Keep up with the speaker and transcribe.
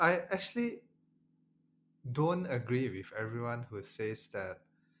I actually don't agree with everyone who says that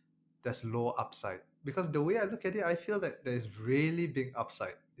there's low upside because the way I look at it, I feel that there's really big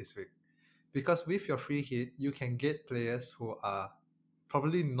upside this week. Because with your free hit, you can get players who are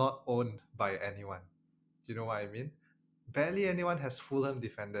probably not owned by anyone. Do you know what I mean? Barely anyone has Fulham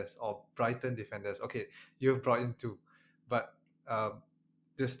defenders or Brighton defenders. Okay, you've brought in two, but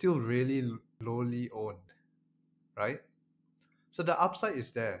they're still really lowly owned, right? So the upside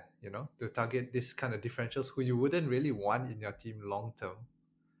is there, to target this kind of differentials who you wouldn't really want in your team long term.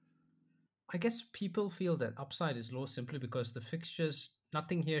 I guess people feel that upside is low simply because the fixtures,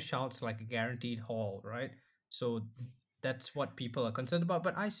 nothing here shouts like a guaranteed haul, right? So that's what people are concerned about.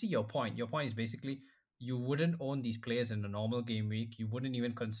 But I see your point. Your point is basically you wouldn't own these players in a normal game week. You wouldn't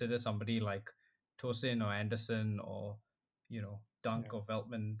even consider somebody like Tosin or Anderson or, Dunk Yeah. or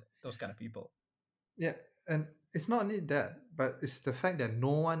Veltman, those kind of people. Yeah, and it's not only that, but it's the fact that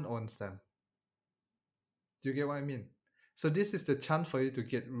no one owns them. Do you get what I mean? So this is the chance for you to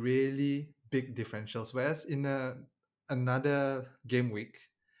get really big differentials. Whereas in another game week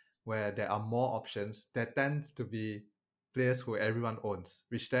where there are more options, there tends to be players who everyone owns,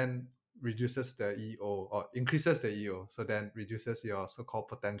 which then reduces the EO or increases the EO. So then reduces your so-called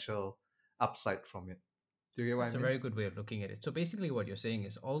potential upside from it. Do you get what I That's a mean? very good way of looking at it. So basically, what you're saying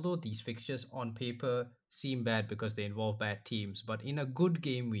is, although these fixtures on paper seem bad because they involve bad teams, but in a good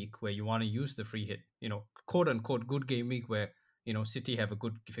game week where you want to use the free hit, quote unquote, good game week where, City have a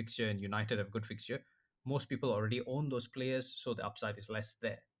good fixture and United have a good fixture, most people already own those players, so the upside is less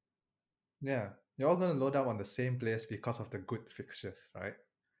there. Yeah, you're all going to load up on the same players because of the good fixtures, right?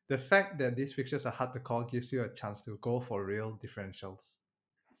 The fact that these fixtures are hard to call gives you a chance to go for real differentials.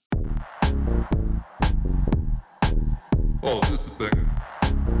 Oh, this is the thing.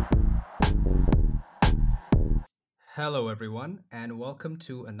 Hello, everyone, and welcome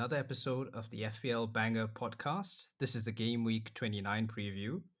to another episode of the FPL Banger podcast. This is the Game Week 29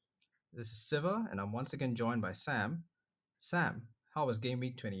 preview. This is Siva, and I'm once again joined by Sam. Sam, how was Game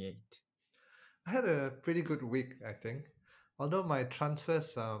Week 28? I had a pretty good week, I think. Although my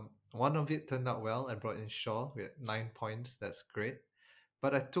transfers, one of it turned out well. I brought in Shaw with 9 points. That's great.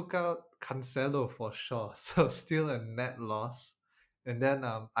 But I took out Cancelo for Shaw, so still a net loss. And then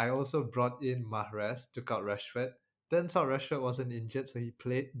I also brought in Mahrez, took out Rashford. Turns out Rashford wasn't injured, so he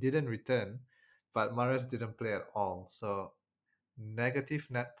didn't return. But Mahrez didn't play at all. So negative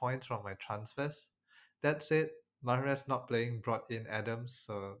net points from my transfers. That said, Mahrez not playing brought in Adams,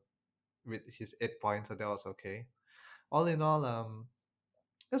 so with his 8 points, so that was okay. All in all,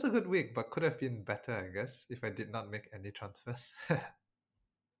 it was a good week, but could have been better, I guess, if I did not make any transfers.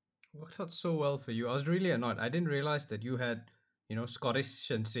 Worked out so well for you. I was really annoyed. I didn't realize that you had, Scottish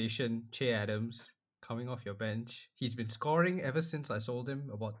sensation Che Adams coming off your bench. He's been scoring ever since I sold him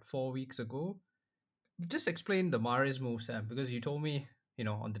about 4 weeks ago. Just explain the Mares move, Sam, because you told me,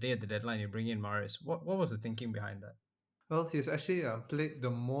 on the day of the deadline, you bring in Mares. What was the thinking behind that? Well, he's actually played the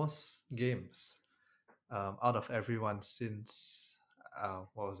most games out of everyone since,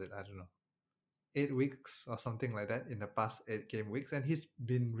 what was it? I don't know, 8 weeks or something like that in the past 8 game weeks, and he's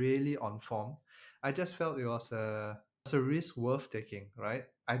been really on form. I just felt it was a risk worth taking, right?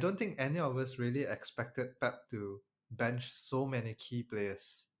 I don't think any of us really expected Pep to bench so many key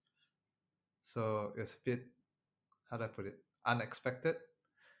players. So it's a bit, how do I put it, unexpected.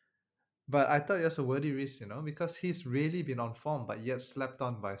 But I thought it was a worthy risk, because he's really been on form, but yet slept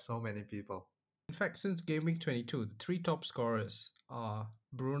on by so many people. In fact, since Game Week 22, the three top scorers are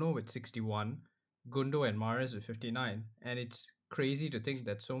Bruno with 61, Gundo and Mares with 59. And it's crazy to think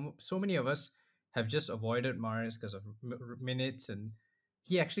that so many of us have just avoided Mares because of minutes. And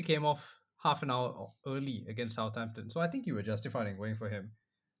he actually came off half an hour early against Southampton. So I think you were justified in going for him.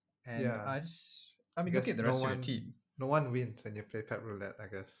 And Yeah, I I mean, look at guess the rest of your team. no one wins when you play pet roulette, I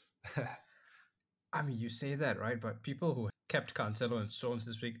guess. I mean, you say that, right? But people who kept Cancelo and Stones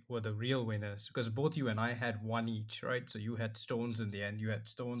this week were the real winners because both you and I had one each, right? So you had Stones in the end. You had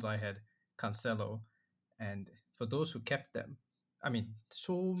Stones, I had Cancelo. And for those who kept them, I mean,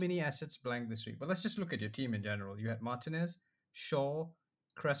 so many assets blank this week. But let's just look at your team in general. You had Martinez, Shaw,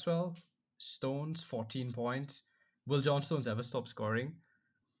 Cresswell, Stones, 14 points. Will John Stones ever stop scoring?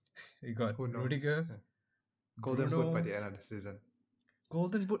 You got Who knows? Rudiger, Golden boot by Bruno, the end of the season.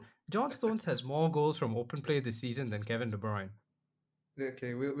 Golden Boot. John Stones has more goals from open play this season than Kevin De Bruyne.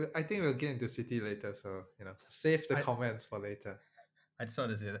 Okay, I think we'll get into City later, so save the I comments for later. I just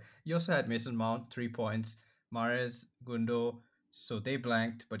want to say that you also had Mason Mount 3 points, Mares, Gundo, so they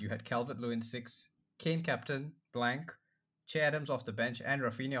blanked, but you had Calvert Lewin 6, Kane captain blank, Che Adams off the bench, and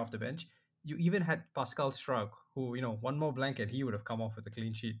Rafinha off the bench. You even had Pascal Strug, who, one more blank and he would have come off with a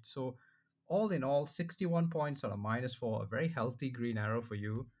clean sheet. So, all in all, 61 points on a -4, a very healthy green arrow for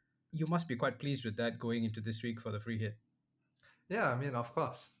you. You must be quite pleased with that going into this week for the free hit. Yeah, I mean, of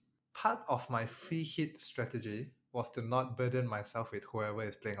course. Part of my free hit strategy was to not burden myself with whoever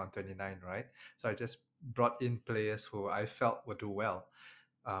is playing on 29, right? So I just brought in players who I felt would do well.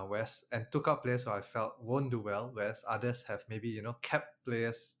 Whereas and took out players who I felt won't do well, whereas others have maybe kept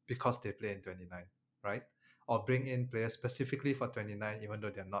players because they play in 29, right? Or bring in players specifically for 29, even though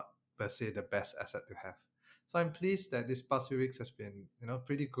they're not per se the best asset to have. So I'm pleased that this past few weeks has been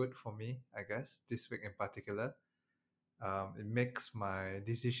pretty good for me. I guess this week in particular, it makes my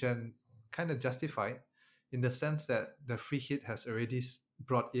decision kind of justified in the sense that the free hit has already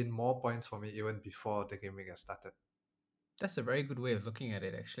brought in more points for me even before the game week has started. That's a very good way of looking at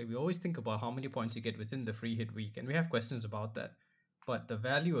it, actually. We always think about how many points you get within the free hit week, and we have questions about that. But the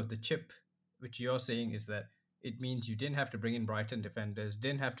value of the chip, which you're saying, is that it means you didn't have to bring in Brighton defenders,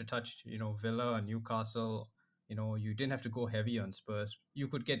 didn't have to touch, Villa or Newcastle, you didn't have to go heavy on Spurs. You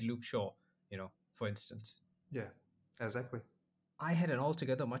could get Luke Shaw, for instance. Yeah, exactly. I had an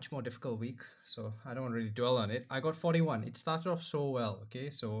altogether much more difficult week, so I don't really dwell on it. I got 41. It started off so well, okay?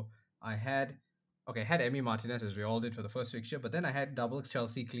 So I had, okay, I had Emi Martinez as we all did for the first fixture, but then I had double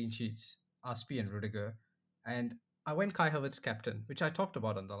Chelsea clean sheets, Aspi and Rudiger, and I went Kai Havertz captain, which I talked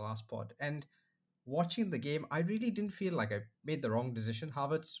about on the last pod. And watching the game, I really didn't feel like I made the wrong decision.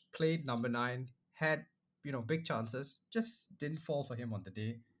 Havertz played number 9, had, big chances, just didn't fall for him on the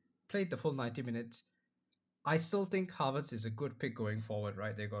day. Played the full 90 minutes. I still think Havertz is a good pick going forward,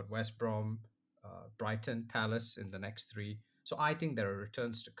 right? They got West Brom, Brighton, Palace in the next three. So I think there are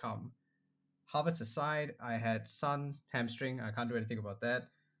returns to come. Havertz aside, I had Son, hamstring. I can't do anything about that.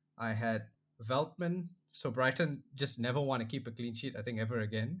 I had Veltman. So Brighton just never want to keep a clean sheet, I think, ever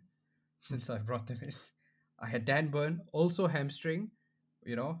again, since I brought them in. I had Dan Burn, also hamstring.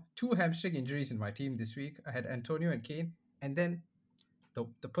 Two hamstring injuries in my team this week. I had Antonio and Kane. And then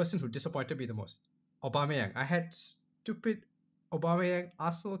the person who disappointed me the most, Aubameyang. I had stupid Aubameyang,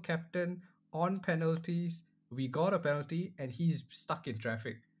 Arsenal captain, on penalties. We got a penalty, and he's stuck in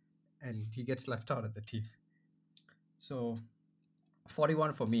traffic, and he gets left out of the team. So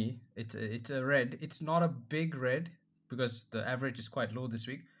 41 for me. It's a red. It's not a big red because the average is quite low this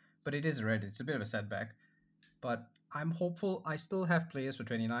week, but it is a red. It's a bit of a setback. But I'm hopeful. I still have players for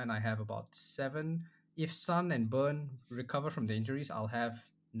 29. I have about 7. If Sun and Burn recover from the injuries, I'll have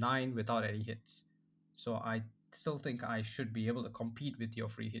 9 without any hits. So I still think I should be able to compete with your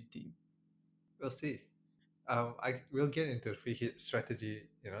free hit team. We'll see. I will get into the free hit strategy,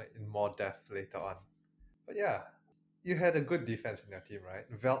 in more depth later on. But yeah, you had a good defense in your team, right?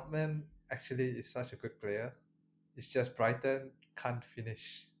 Veltman actually is such a good player. It's just Brighton can't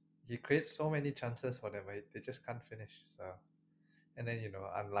finish. He creates so many chances for them, but they just can't finish. So, and then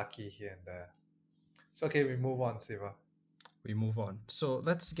unlucky here and there. It's okay. We move on, Siva. We move on. So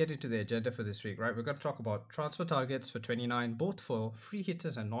let's get into the agenda for this week, right? We're going to talk about transfer targets for 29, both for free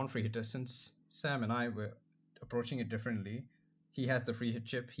hitters and non free hitters, since Sam and I were approaching it differently. He has the free hit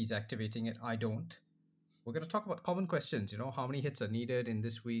chip, he's activating it, I don't. We're going to talk about common questions, how many hits are needed in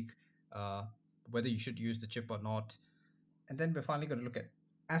this week, uh, whether you should use the chip or not. And then we're finally going to look at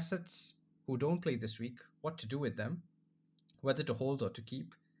assets who don't play this week, what to do with them, whether to hold or to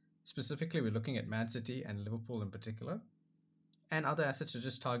keep. Specifically, we're looking at Man City and Liverpool in particular, and other assets to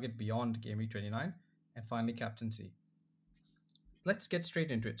just target beyond Game Week 29, and finally captaincy. Let's get straight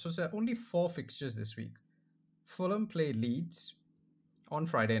into it. So there are only 4 fixtures this week. Fulham play Leeds on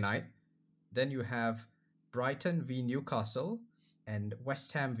Friday night. Then you have Brighton v Newcastle and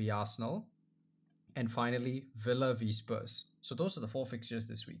West Ham v Arsenal. And finally, Villa v Spurs. So those are the 4 fixtures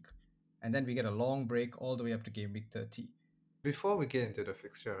this week. And then we get a long break all the way up to Game Week 30. Before we get into the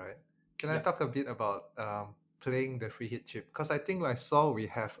fixture, right? Can I Yeah. talk a bit about playing the free hit chip? Because I think I saw we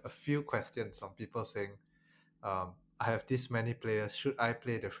have a few questions on people saying, I have this many players. Should I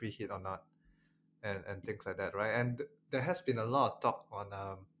play the free hit or not? And things like that, right? And there has been a lot of talk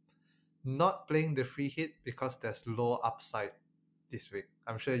on not playing the free hit because there's low upside this week.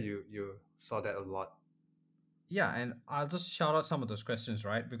 I'm sure you saw that a lot. Yeah, and I'll just shout out some of those questions,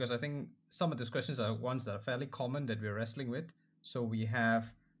 right? Because I think some of those questions are ones that are fairly common that we're wrestling with. So we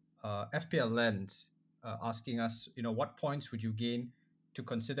have FPL Lens asking us, what points would you gain to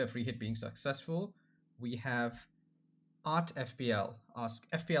consider a free hit being successful? We have Art FPL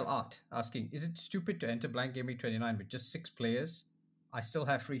Art asking, is it stupid to enter blank game week 29 with just 6 players? I still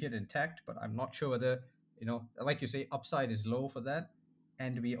have free hit intact, but I'm not sure whether, like you say, upside is low for that.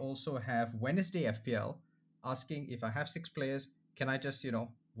 And we also have Wednesday FPL asking, if I have 6 players, can I just,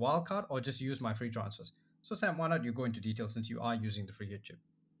 wildcard or just use my free transfers? So Sam, why not you go into detail since you are using the free hit chip?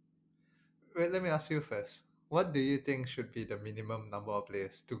 Wait, let me ask you first. What do you think should be the minimum number of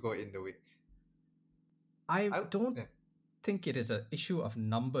players to go in the week? I I don't yeah, think it is an issue of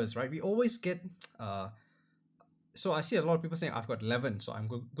numbers, right? We always get uh, so I see a lot of people saying I've got 11, so I'm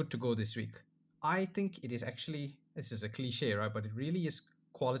good to go this week. I think it is actually, this is a cliche, right? But it really is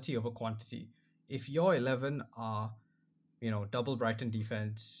quality over quantity. If your 11 are, double Brighton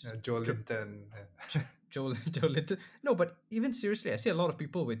defense, Joe Linton and Joel, Joel Little. No, but even seriously, I see a lot of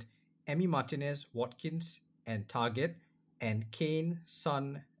people with Emmy Martinez, Watkins, and Target, and Kane,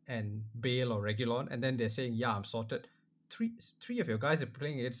 Son, and Bale or Regulon, and then they're saying, "Yeah, I'm sorted." Three of your guys are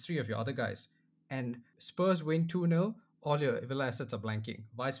playing against three of your other guys, and Spurs win 2-0. All your Villa assets are blanking,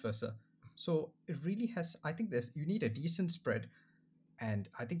 vice versa. So it really has. I think there's you need a decent spread, and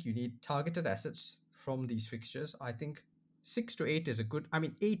I think you need targeted assets from these fixtures. I think 6 to 8 is a good. I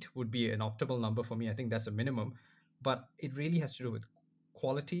mean, 8 would be an optimal number for me. I think that's a minimum, but it really has to do with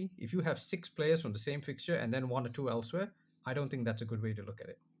quality. If you have 6 players from the same fixture and then one or two elsewhere, I don't think that's a good way to look at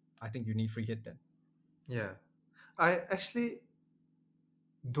it. I think you need free hit then. yeah. I actually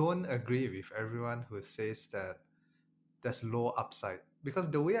don't agree with everyone who says that there's low upside because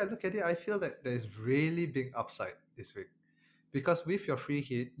the way I look at it, I feel that there's really big upside this week. Because with your free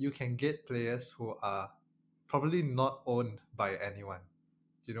hit, you can get players who are probably not owned by anyone.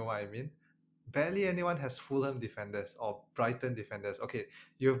 Do you know what I mean? Barely anyone has Fulham defenders or Brighton defenders. Okay,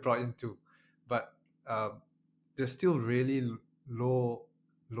 you've brought in two, but um, they're still really low,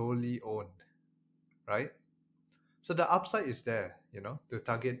 lowly owned, right? So the upside is there, to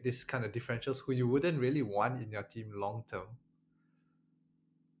target this kind of differentials who you wouldn't really want in your team long term.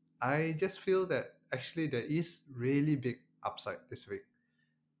 I just feel that actually there is really big upside this week.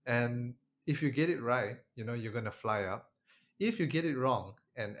 And if you get it right, you're going to fly up. If you get it wrong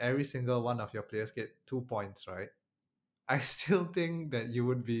and every single one of your players get 2 points, right? I still think that you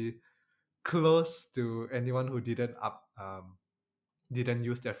would be close to anyone who didn't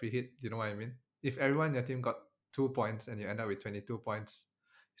use their free hit. You know what I mean? If everyone in your team got 2 points and you end up with 22 points,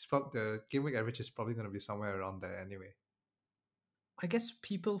 the game week average is probably going to be somewhere around there anyway. I guess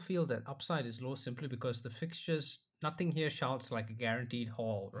people feel that upside is low simply because the fixtures, nothing here shouts like a guaranteed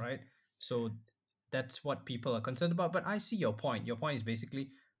haul, right? So that's what people are concerned about. But I see your point. Your point is basically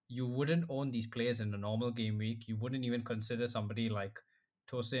you wouldn't own these players in a normal game week. You wouldn't even consider somebody like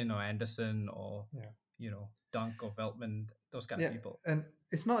Tosin or Anderson or, Yeah. Dunk or Veltman, those kind of Yeah, people. and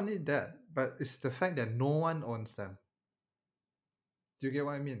it's not only that, but it's the fact that no one owns them. Do you get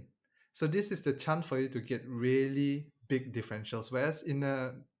what I mean? So this is the chance for you to get really big differentials. Whereas in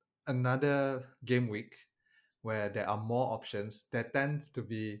another game week where there are more options, there tends to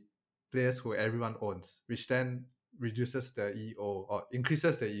be players who everyone owns, which then reduces the EO or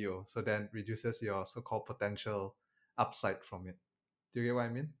increases the EO. So then reduces your so-called potential upside from it. Do you get what I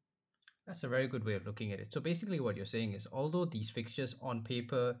mean? That's a very good way of looking at it. So basically, what you're saying is, although these fixtures on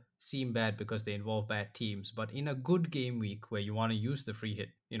paper seem bad because they involve bad teams, but in a good game week where you want to use the free hit,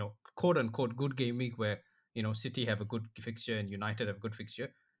 quote unquote good game week where City have a good fixture and United have a good fixture,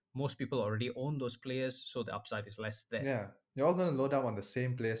 most people already own those players, so the upside is less there. Yeah, you're all going to load up on the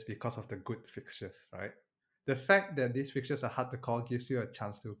same players because of the good fixtures, right? The fact that these fixtures are hard to call gives you a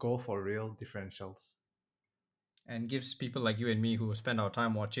chance to go for real differentials. And gives people like you and me who spend our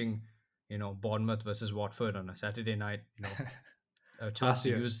time watching, Bournemouth versus Watford on a Saturday night, a chance Last to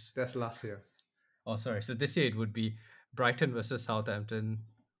year, use. that's last year. Oh, sorry. So this year it would be Brighton versus Southampton,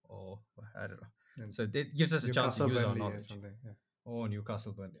 or I don't know. And So it gives us a chance to Newcastle use our Burnley or knowledge. something. Oh,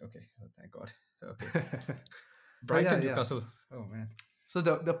 Newcastle, Burnley. Okay, oh, thank God. Okay, Yeah. But yeah, Brighton, yeah. Newcastle. Oh man, So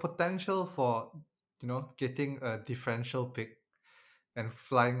the potential for getting a differential pick and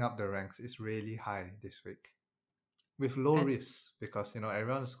flying up the ranks is really high this week with low and risk because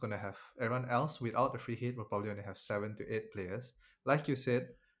everyone else without the free hit will probably only have 7 to 8 players. Like you said,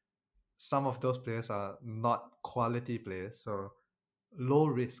 some of those players are not quality players, so low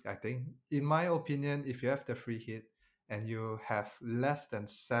risk. I think, in my opinion, if you have the free hit and you have less than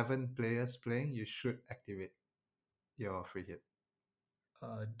 7 players playing, you should activate your free hit.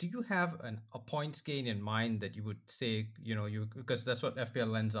 do you have a points gain in mind that you would say, you because that's what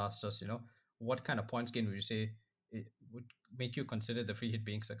FPL Lens asked us. What kind of points gain would you say it would make you consider the free hit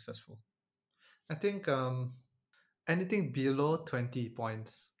being successful? I think anything below 20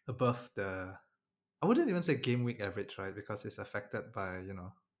 points above the, I wouldn't even say game week average, right? Because it's affected by,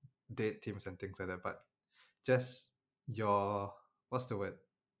 dead teams and things like that. But just your, what's the word?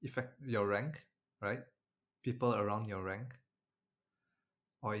 Your rank, right? People around your rank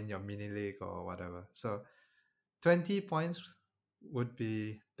or in your mini league or whatever. So 20 points would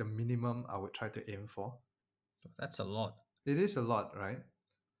be the minimum I would try to aim for. That's a lot. It is a lot, right?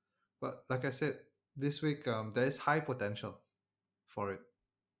 But like I said, this week there is high potential for it.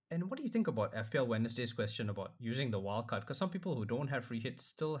 And what do you think about FPL Wednesday's question about using the wildcard? Because some people who don't have free hits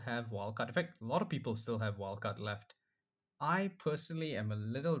still have wildcard. In fact, a lot of people still have wildcard left. I personally am a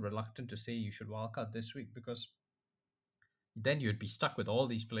little reluctant to say you should wildcard this week because then you'd be stuck with all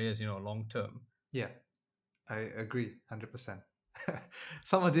these players, long term. Yeah, I agree, 100%.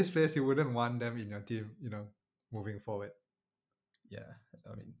 Some of these players you wouldn't want them in your team, moving forward. Yeah,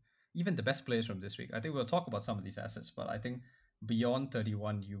 I mean, even the best players from this week. I think we'll talk about some of these assets, but I think beyond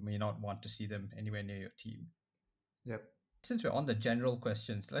 31, you may not want to see them anywhere near your team. Yep. Since we're on the general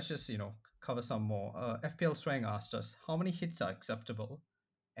questions, let's just cover some more. FPL Swang asked us how many hits are acceptable,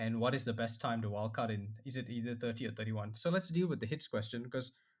 and what is the best time to wildcard in? Is it either 30 or 31? So let's deal with the hits question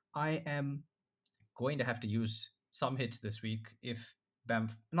because I am going to have to use some hits this week if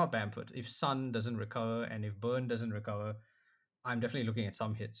not Bamford, if Sun doesn't recover and if Burn doesn't recover, I'm definitely looking at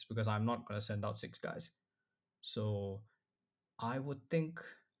some hits because I'm not going to send out six guys. So I would think,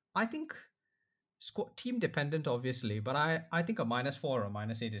 I think squad team dependent, obviously, but I think a -4 or a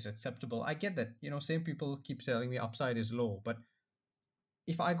 -8 is acceptable. I get that, same people keep telling me upside is low, but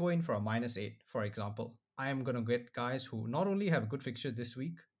if I go in for a -8, for example, I am going to get guys who not only have a good fixture this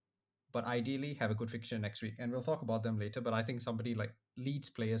week, but ideally have a good fixture next week. And we'll talk about them later. But I think somebody like Leeds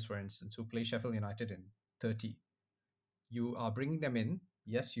players, for instance, who play Sheffield United in 30, you are bringing them in.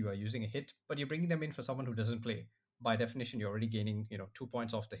 Yes, you are using a hit, but you're bringing them in for someone who doesn't play. By definition, you're already gaining, 2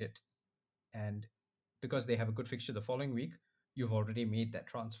 points off the hit. And because they have a good fixture the following week, you've already made that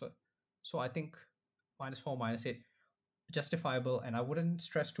transfer. So I think -4, -8, justifiable. And I wouldn't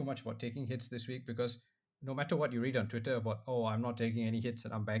stress too much about taking hits this week because no matter what you read on Twitter about, oh, I'm not taking any hits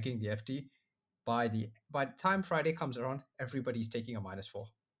and I'm banking the FT, by the time Friday comes around, everybody's taking a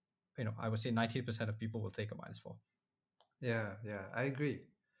 -4. I would say 90% of people will take a -4. Yeah, yeah, I agree.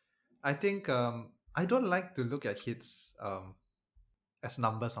 I think I don't like to look at hits as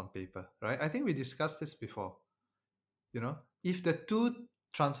numbers on paper, right? I think we discussed this before. If the two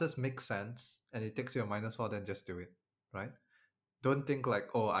transfers make sense and it takes you a -4, then just do it, right? Don't think like,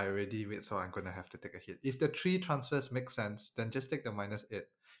 oh, I already wait, so I'm gonna have to take a hit. If the three transfers make sense, then just take the -8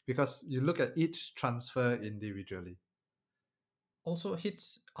 because you look at each transfer individually. Also,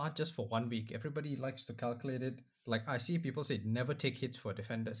 hits aren't just for 1 week. Everybody likes to calculate it. Like I see people say never take hits for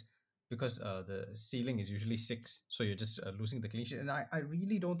defenders because the ceiling is usually 6, so you're just losing the clean sheet. And I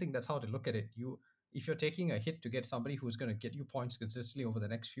really don't think that's how to look at it. If you're taking a hit to get somebody who's going to get you points consistently over the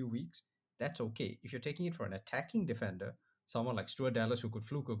next few weeks, that's okay. If you're taking it for an attacking defender, someone like Stuart Dallas who could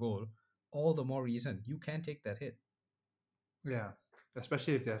fluke a goal, all the more reason you can take that hit. Yeah,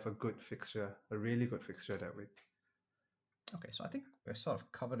 especially if they have a good fixture, a really good fixture that week. Okay, so I think we're sort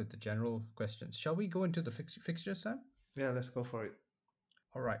of covered the general questions. Shall we go into the fixtures, Sam? Yeah, let's go for it.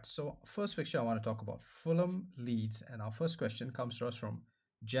 All right. So first fixture I want to talk about Fulham Leeds, and our first question comes to us from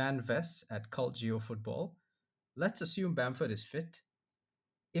Jan Vess at Cult Geo Football. Let's assume Bamford is fit.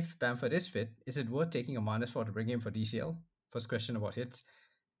 If Bamford is fit, is it worth taking a -4 to bring him for DCL? First question about hits.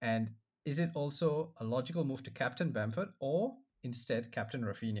 And is it also a logical move to captain Bamford or instead captain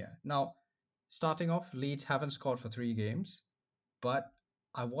Rafinha? Now, starting off, Leeds haven't scored for 3 games, but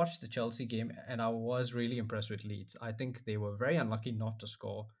I watched the Chelsea game and I was really impressed with Leeds. I think they were very unlucky not to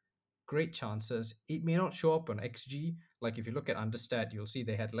score. Great chances. It may not show up on XG. Like if you look at understat, you'll see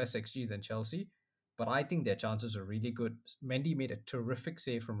they had less XG than Chelsea. But I think their chances are really good. Mendy made a terrific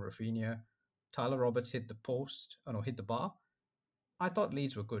save from Rafinha. Tyler Roberts hit the post, oh no, hit the bar. I thought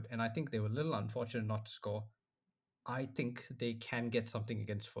Leeds were good, and I think they were a little unfortunate not to score. I think they can get something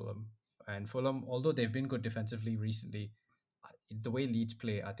against Fulham. And Fulham, although they've been good defensively recently, the way Leeds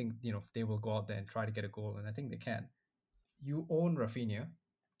play, I think they will go out there and try to get a goal, and I think they can. You own Rafinha.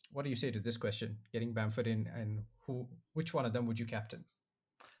 What do you say to this question? Getting Bamford in, and which one of them would you captain?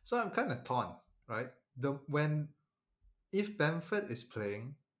 So I'm kind of torn, right? The when If Bamford is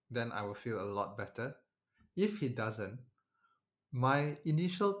playing, then I will feel a lot better. If he doesn't, my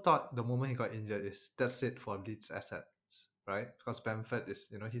initial thought the moment he got injured is that's it for Leeds assets, right? Because Bamford is,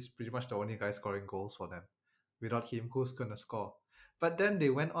 he's pretty much the only guy scoring goals for them. Without him, who's gonna score? But then they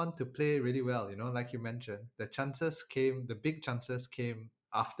went on to play really well, like you mentioned. The big chances came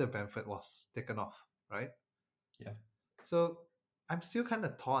after Bamford was taken off, right? Yeah. So I'm still kind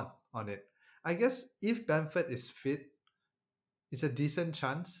of torn on it. I guess if Bamford is fit, it's a decent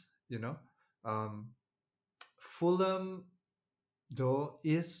chance, Um, Fulham though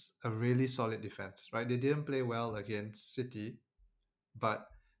is a really solid defense, right? They didn't play well against City, but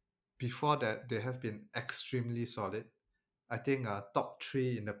before that they have been extremely solid. I think top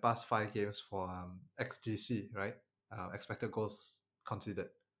three in the past 5 games for XGC, right? Expected goals considered.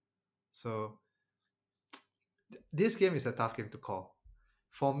 So this game is a tough game to call.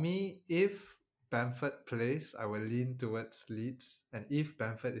 For me, if Bamford plays, I will lean towards Leeds, and if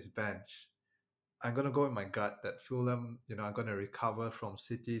Bamford is benched, I'm gonna go with my gut that Fulham, are gonna recover from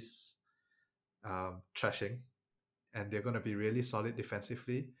City's trashing, and they're gonna be really solid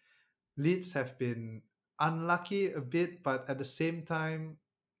defensively. Leeds have been unlucky a bit, but at the same time,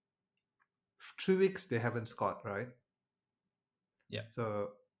 3 weeks they haven't scored, right? Yeah,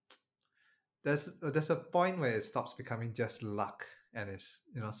 So there's a point where it stops becoming just luck, and it's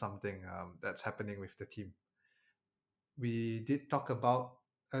something that's happening with the team. We did talk about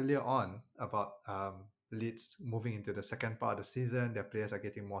earlier on about Leeds moving into the second part of the season. Their players are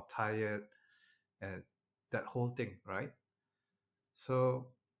getting more tired, and that whole thing, right? So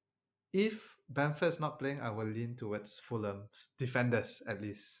if Bamford's not playing, I will lean towards Fulham's defenders at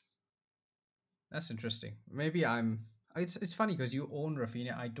least. that's interesting. Maybe I'm. It's funny because you own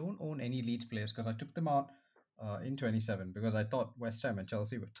Rafinha. I don't own any Leeds players because I took them out in 27 because I thought West Ham and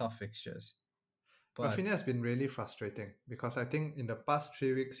Chelsea were tough fixtures. But Rafinha has been really frustrating because I think in the past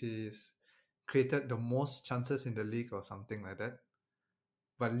 3 weeks he's created the most chances in the league or something like that.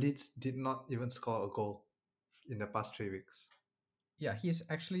 But Leeds did not even score a goal in the past 3 weeks. yeah, he's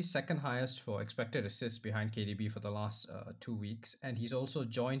actually second highest for expected assists behind KDB for the last 2 weeks, and he's also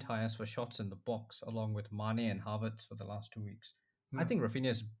joint highest for shots in the box along with Mane and Havertz for the last 2 weeks. I Hmm. think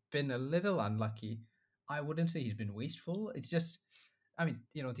Rafinha's been a little unlucky. I wouldn't say he's been wasteful. It's just, I mean,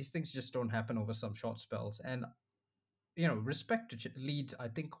 these things just don't happen over some short spells. And respect to Leeds, I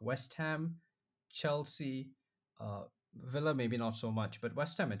think West Ham, Chelsea, uh, Villa maybe not so much, but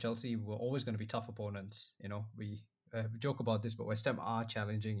West Ham and Chelsea were always going to be tough opponents. We joke about this, but West Ham are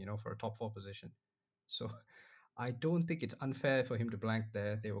challenging, for a top four position. So I don't think it's unfair for him to blank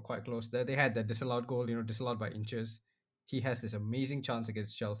there. They were quite close there. They had that disallowed goal, disallowed by inches. He has this amazing chance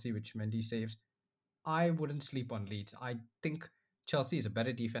against Chelsea, which Mendy saves. I wouldn't sleep on Leeds. I think Chelsea is a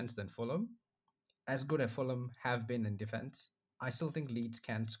better defense than Fulham, as good as Fulham have been in defense. I still think Leeds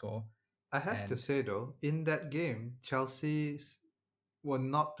can score. I have to And say though, in that game, Chelsea were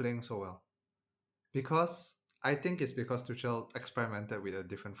not playing so well because I think it's because Tuchel experimented with a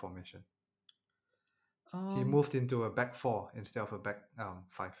different formation. He um, moved into a back four instead of a back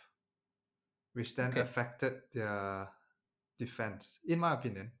five, which then okay, affected their defense. In my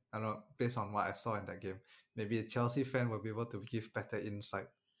opinion, I don't know, based on what I saw in that game, maybe a Chelsea fan will be able to give better insight.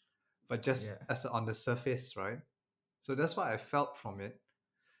 But just yeah, as on the surface, right? So that's what I felt from it.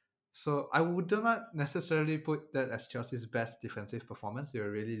 So I would not necessarily put that as Chelsea's best defensive performance. They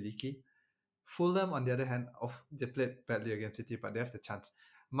were really leaky. Fulham, on the other hand, they played badly against City, but they have the chance.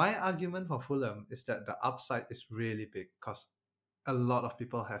 My argument for Fulham is that the upside is really big because a lot of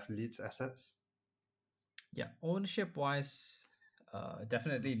people have Leeds assets. yeah. Ownership wise,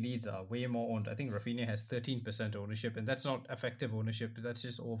 definitely Leeds are way more owned. I think Rafinha has 13% ownership, and that's not effective ownership. That's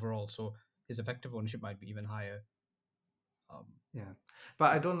just overall. So his effective ownership might be even higher. Um, Yeah,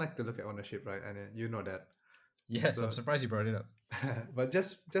 but I don't like to look at ownership, right? And you know that. yes, I'm So, surprised you brought it up. but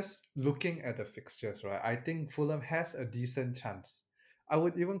just looking at the fixtures, right? I think Fulham has a decent chance. I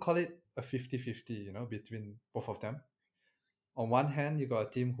would even call it a 50-50, between both of them. On one hand, you got a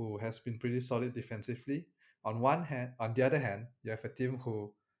team who has been pretty solid defensively. On the other hand, you have a team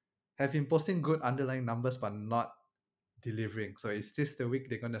who have been posting good underlying numbers but not delivering. So is this the week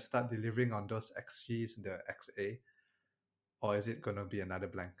they're gonna start delivering on those XGs, the XA, or is it gonna be another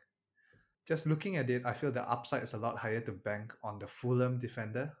blank? Just looking at it, I feel the upside is a lot higher to bank on the Fulham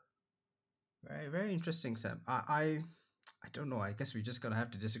defender. Very, very interesting, Sam. I don't know. I guess we're just gonna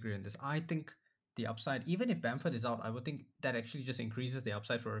have to disagree on this. I think the upside, even if Bamford is out, I would think that actually just increases the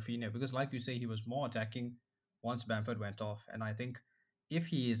upside for Rafinha because, like you say, he was more attacking once Bamford went off. And I think if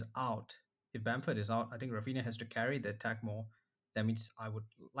he is out, if Bamford is out, I think Rafinha has to carry the attack more. That means I would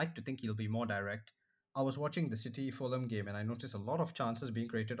like to think he'll be more direct. I was watching the City Fulham game and I noticed a lot of chances being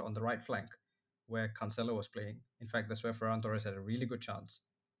created on the right flank where Cancelo was playing. In fact, that's where Ferran Torres had a really good chance.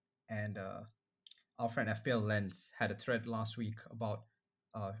 And our friend FPL Lens had a thread last week about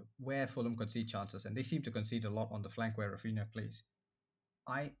where Fulham concede chances, and they seem to concede a lot on the flank where Rafinha plays.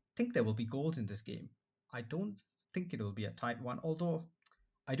 I think there will be goals in this game. I don't think it will be a tight one, although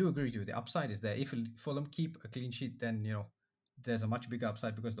I do agree with you. The upside is there. If Fulham keep a clean sheet, then there's a much bigger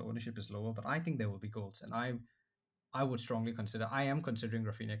upside because the ownership is lower. But I think there will be goals, and I would strongly consider. I am considering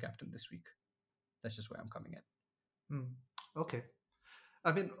Rafinha captain this week. That's just where I'm coming at. Hmm. Okay.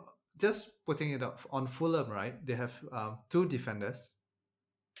 I mean, just putting it up on Fulham, right? They have two defenders,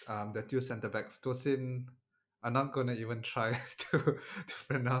 the two centre backs, Tosin I'm not gonna even try to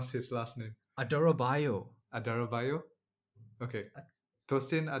pronounce his last name. Adorabayo. Adarabayo. Okay, Uh,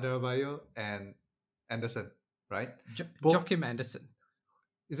 Tosin Adarabayo and Anderson, right? Both. Joachim Anderson.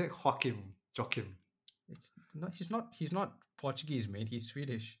 Is it Joaquim? Joachim. It's not. He's not Portuguese, mate. He's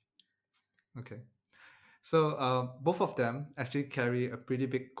Swedish. Okay. So both of them actually carry a pretty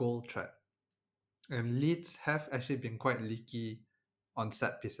big goal threat, and Leeds have actually been quite leaky on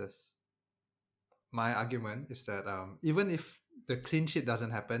set pieces. My argument is that even if the clean sheet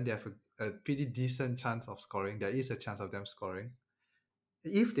doesn't happen, they have a pretty decent chance of scoring. There is a chance of them scoring.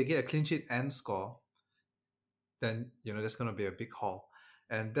 If they get a clean sheet and score, then there's going to be a big haul,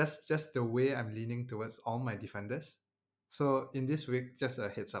 and that's just the way I'm leaning towards all my defenders. So in this week, just a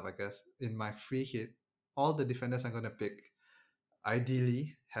heads up, I guess, in my free hit, all the defenders I'm going to pick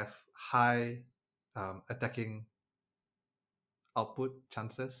ideally have high attacking output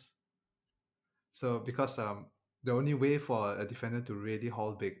chances. So because the only way for a defender to really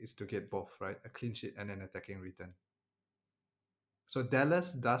haul big is to get both, right? A clean sheet and an attacking return. So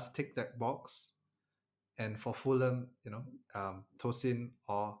Dallas does tick that box, and for Fulham, Tosin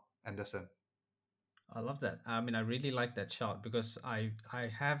or Anderson. I love that. I mean, I really like that shout because I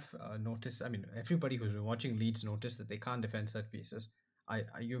have noticed. I mean, everybody who's been watching Leeds noticed that they can't defend set pieces.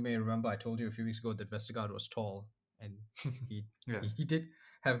 You may remember I told you a few weeks ago that Vestergaard was tall and he Yeah, he did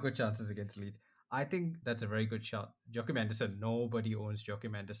have good chances against Leeds. I think that's a very good shout. Joachim Anderson. Nobody owns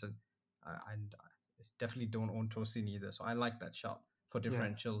Joachim Anderson, and I definitely don't own Tosin either. So I like that shout for yeah.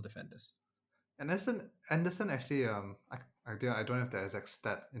 differential defenders. Anderson actually I don't have the exact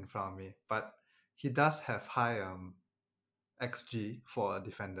stat in front of me, but he does have high XG for a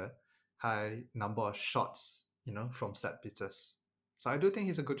defender, high number of shots, from set pieces. So I do think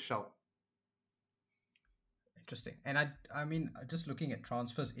he's a good shout. Interesting. And I mean, just looking at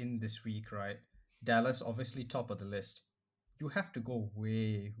transfers in this week, right? Dallas obviously top of the list. You have to go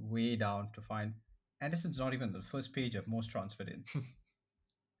way, way down to find Anderson's not even the first page of most transferred in.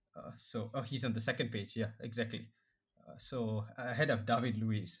 He's on the second page. Yeah, exactly. So ahead of David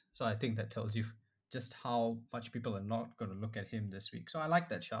Luiz. So I think that tells you just how much people are not going to look at him this week. So I like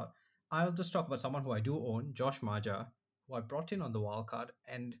that shout. I'll just talk about someone who I do own, Josh Maja, who I brought in on the wild card,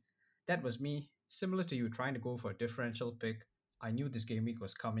 and that was me, similar to you, trying to go for a differential pick. I knew this game week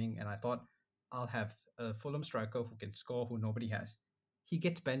was coming, and I thought I'll have a Fulham striker who can score, who nobody has. He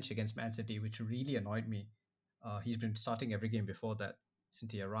gets benched against Man City, which really annoyed me. He's been starting every game before that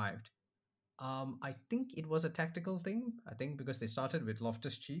since he arrived. I think it was a tactical thing. I think because they started with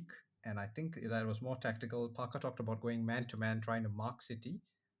Loftus Cheek, and I think that was more tactical. Parker talked about going man to man, trying to mark City.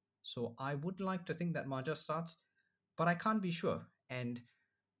 So I would like to think that Maja starts, but I can't be sure. And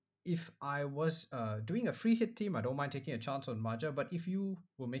if I was doing a free hit team, I don't mind taking a chance on Maja. But if you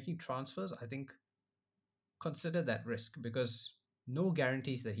were making transfers, I think consider that risk because no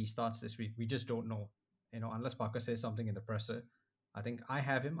guarantees that he starts this week. We just don't know. Unless Parker says something in the presser. I think I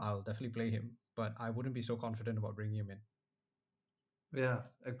have him. I'll definitely play him, but I wouldn't be so confident about bringing him in. Yeah,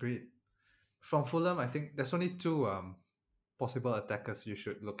 agreed. From Fulham, I think there's only two possible attackers you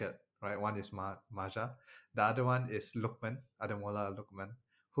should look at, right? One is Maja. The other one is Lukman, Ademola Lukman,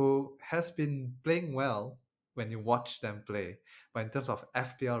 who has been playing well when you watch them play. But in terms of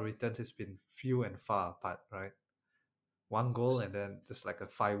FPL returns, it's been few and far apart, right? One goal and then just like a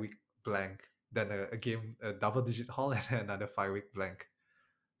 5 week blank, then a game, a double digit haul, and then another 5 week blank.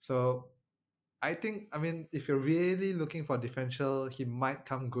 So I mean, if you're really looking for differential, he might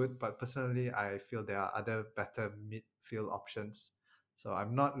come good, but personally, I feel there are other better midfield options. So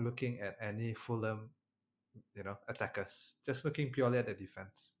I'm not looking at any Fulham, attackers. Just looking purely at the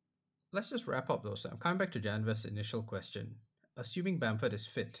defense. Let's just wrap up though, Sam. Coming back to Janvers' initial question, assuming Bamford is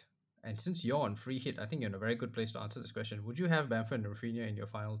fit, and since you're on free hit, I think you're in a very good place to answer this question. Would you have Bamford and Rafinha in your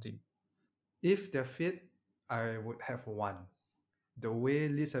final team? If they're fit, I would have one. The way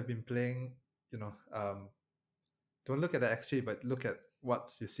Leeds have been playing, don't look at the XG, but look at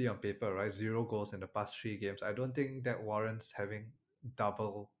what you see on paper, right? 0 goals in the past 3 games. I don't think that warrants having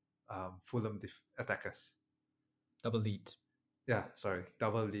double Fulham attackers. Double lead. Yeah, sorry,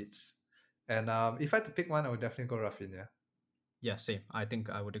 double leads. And if I had to pick one, I would definitely go Rafinha. Yeah, same. I think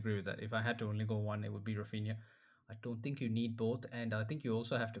I would agree with that. If I had to only go one, it would be Rafinha. I don't think you need both, and I think you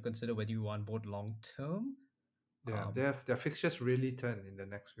also have to consider whether you want both long term. Yeah, Um, their fixtures really turn in the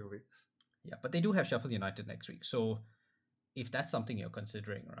next few weeks. yeah, but they do have Sheffield United next week, so if that's something you're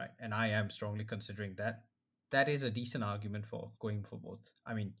considering, right, and I am strongly considering that, that is a decent argument for going for both.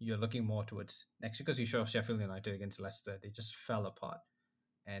 I mean, you're looking more towards next because you show Sheffield United against Leicester, they just fell apart.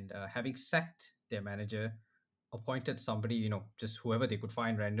 And having sacked their manager, appointed somebody, just whoever they could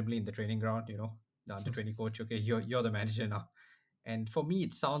find randomly in the training ground, the under 20 coach. Okay, you're the manager now. And for me,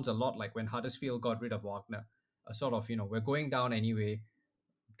 it sounds a lot like when Huddersfield got rid of Wagner. A sort of, we're going down anyway,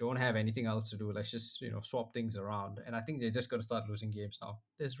 don't have anything else to do. Let's just, swap things around. And I think they're just going to start losing games now.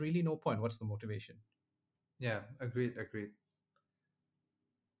 There's really no point. What's the motivation? Yeah, agreed, agreed.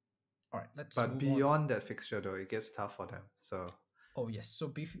 All right, let's But move on. beyond that fixture, though, it gets tough for them. So, Oh, yes.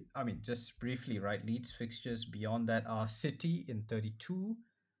 So, just briefly, right? Leeds fixtures beyond that are City in 32,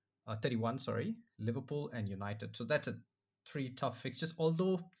 31, sorry, Liverpool and United. So that's a three tough fixtures.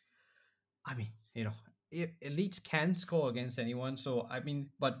 Although I mean, elites can score against anyone. So I mean,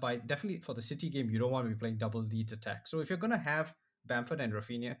 but by definitely for the City game, you don't want to be playing double Leeds attack. So if you're gonna have Bamford and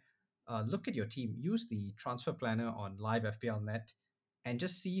Rafinha, look at your team. Use the transfer planner on live FPL net, and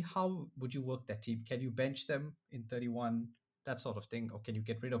just see how would you work that team. Can you bench them in 31, that sort of thing, or can you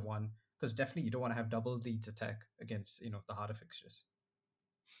get rid of one? Because definitely you don't want to have double Leeds attack against the harder fixtures.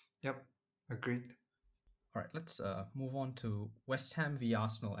 yep, agreed. All right, let's move on to West Ham v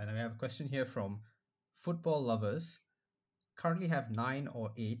Arsenal, and we have a question here from Football Lovers. Currently have 9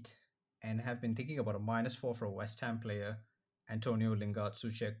 or 8 and have been thinking about a -4 for a West Ham player, Antonio Lingard,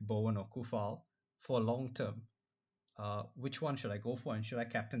 Suchek, Bowen, or Kufal for long term. Which one should I go for and should I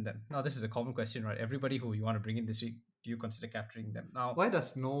captain them? Now, this is a common question, right? Everybody who you want to bring in this week, do you consider captaining them? Now, Why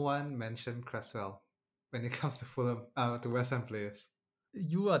does no one mention Cresswell when it comes to to West Ham players?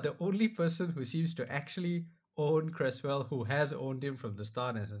 you are the only person who seems to actually own Cresswell, who has owned him from the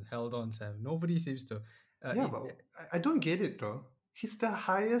start and has held on, Sam. Nobody seems to. Yeah, but I don't get it though. He's the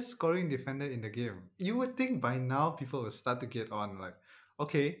highest scoring defender in the game. You would think by now people will start to get on like,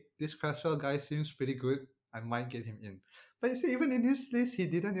 okay, this Cresswell guy seems pretty good. I might get him in. But you see, even in his list, he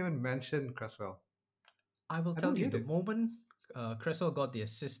didn't even mention Cresswell. I will I don't tell you get the it. moment Cresswell got the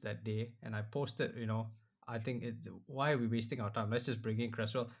assist that day, and I posted, I think why are we wasting our time? Let's just bring in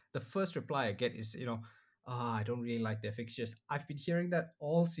Cresswell. The first reply I get is, I don't really like their fixtures. I've been hearing that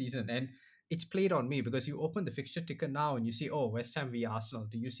all season, and it's played on me because you open the fixture ticker now and you see, oh, West Ham v Arsenal.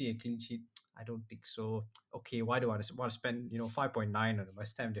 Do you see a clean sheet? I don't think so. Okay, why do I want to spend 5.9 on a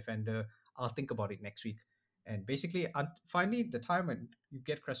West Ham defender? I'll think about it next week. And basically, finally, the time when you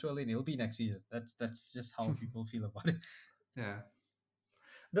get Cresswell in, it'll be next season. That's just how people feel about it. Yeah.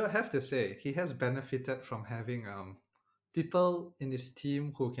 Though I have to say, he has benefited from having people in his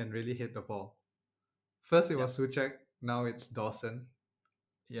team who can really hit the ball. First it Yeah, was Suchek, now it's Dawson.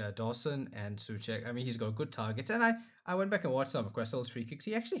 yeah, Dawson and Suchek. I mean, he's got good targets, and I went back and watched some of Cresswell's free kicks.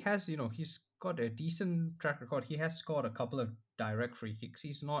 He actually has, he's got a decent track record. He has scored a couple of direct free kicks.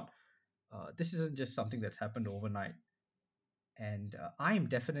 He's not. This isn't just something that's happened overnight. And I am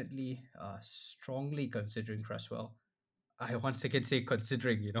definitely strongly considering Cresswell. I once again say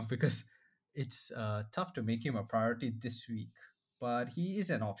considering, because it's tough to make him a priority this week, but he is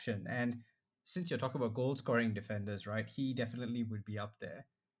an option. And since you're talking about goal scoring defenders, right, he definitely would be up there.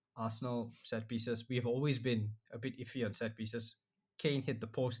 Arsenal set pieces, we have always been a bit iffy on set pieces. Kane hit the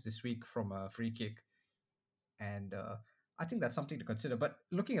post this week from a free kick, and I think that's something to consider. But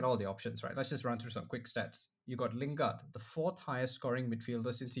looking at all the options, right? Let's just run through some quick stats. You got Lingard, the fourth highest scoring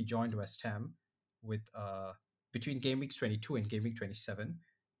midfielder since he joined West Ham, with between game weeks 22 and game week 27,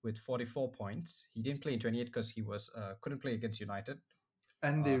 with 44 points. He didn't play in 28 because he was couldn't play against United.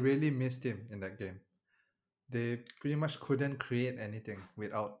 And they Uh, really missed him in that game. They pretty much couldn't create anything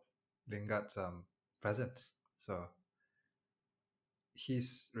without Lingard's presence. So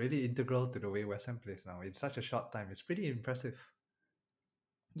he's really integral to the way West Ham plays now in such a short time. It's pretty impressive.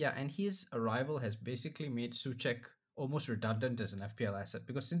 Yeah, and his arrival has basically made Suchek almost redundant as an FPL asset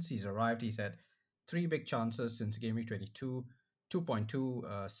because since he's arrived, he's had three big chances since game week 22,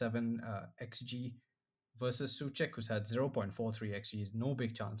 2.27 XG versus Suchek, who's had 0.43 XG, no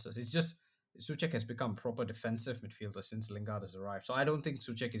big chances. It's just Suchek has become proper defensive midfielder since Lingard has arrived. So I don't think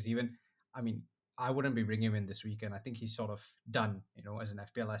Suchek is even, I mean, I wouldn't be bringing him in this weekend. I think he's sort of done, as an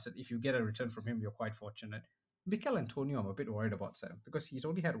FPL asset. If you get a return from him, you're quite fortunate. Mikel Antonio, I'm a bit worried about Sam because he's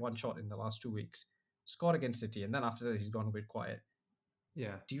only had one shot in the last 2 weeks. Scored against City, and then after that, he's gone a bit quiet.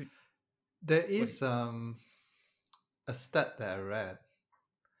 Yeah. Do you? There What? Do is a stat that I read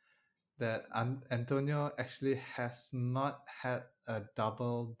that Antonio actually has not had a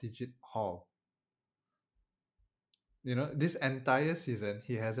double digit haul. This entire season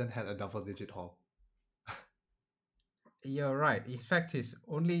he hasn't had a double digit haul. You're right. In fact, his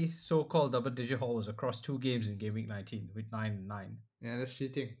only so-called double-digit haul was across 2 games in Game Week 19 with 9 and 9. Yeah, that's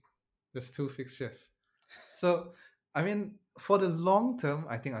cheating. There's two fixtures. So, I mean, for the long term,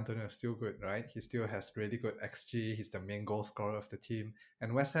 I think Antonio is still good, right? He still has really good XG. He's the main goal scorer of the team.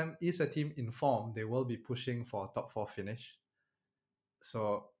 And West Ham is a team in form. They will be pushing for a top four finish.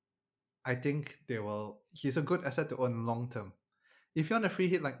 So, I think they will. He's a good asset to own long term. If you're on a free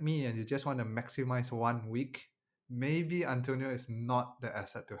hit like me and you just want to maximize 1 week, maybe Antonio is not the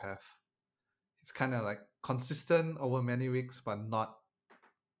asset to have. It's kind of like consistent over many weeks, but not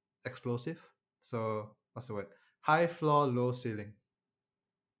explosive. So what's the word? High floor, low ceiling.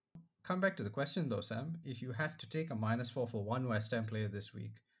 Come back to the question though, Sam. If you had to take a -4 for one West Ham player this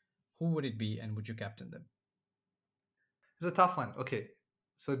week, who would it be and would you captain them? It's a tough one. Okay,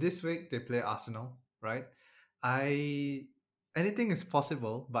 so this week they play Arsenal, right? I Anything is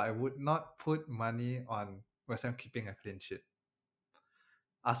possible, but I would not put money on West Ham keeping a clean sheet.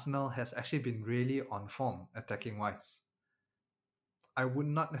 Arsenal has actually been really on form attacking wise. I would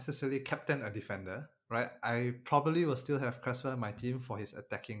not necessarily captain a defender, right? I probably will still have Cresswell in my team for his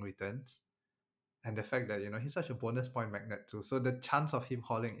attacking returns and the fact that he's such a bonus point magnet too. So the chance of him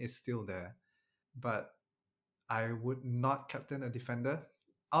hauling is still there, but I would not captain a defender.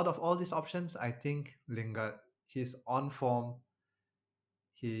 Out of all these options, I think Lingard. He's on form.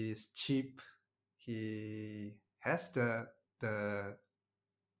 He's cheap. He has the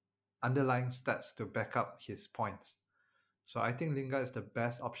underlying stats to back up his points. So I think Lingard is the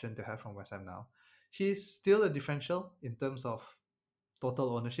best option to have from West Ham now. He's still a differential in terms of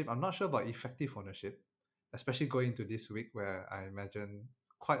total ownership. I'm not sure about effective ownership, especially going into this week where I imagine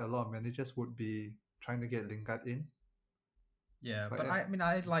quite a lot of managers would be trying to get Lingard in. Yeah, But but yeah, I mean,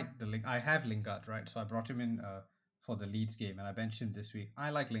 I like the link. I have Lingard, right? So I brought him in for the Leeds game, and I benched him this week.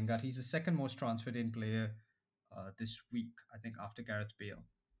 I like Lingard. He's the second most transferred in player this week, I think, after Gareth Bale.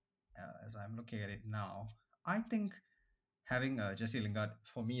 As I'm looking at it now, I think having Jesse Lingard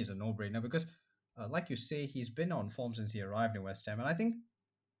for me is a no-brainer because, like you say, he's been on form since he arrived in West Ham, and I think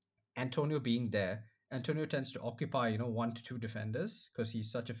Antonio being there, Antonio tends to occupy, one to two defenders because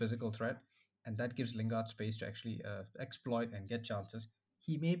he's such a physical threat, and that gives Lingard space to actually exploit and get chances.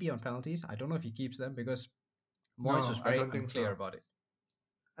 He may be on penalties. I don't know if he keeps them because Moyes was no, I very don't think unclear so. about it.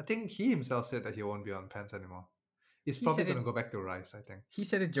 I think he himself said that he won't be on pants anymore. He's He probably said going to it. go back to Rice, I think. He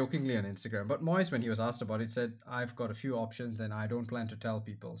said it jokingly on Instagram, but Moyes, when he was asked about it, said, "I've got a few options and I don't plan to tell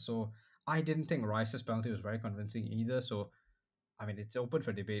people." So I didn't think Rice's penalty was very convincing either. So I mean, it's open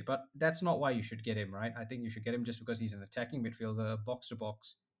for debate, but that's not why you should get him, right? I think you should get him just because he's an attacking midfielder, box to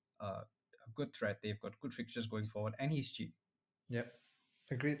box, a good threat. They've got good fixtures going forward, and he's cheap. Yep,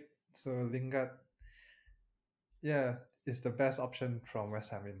 agreed. So Lingard, yeah, is the best option from West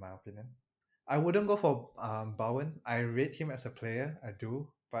Ham in my opinion. I wouldn't go for Bowen. I rate him as a player, I do,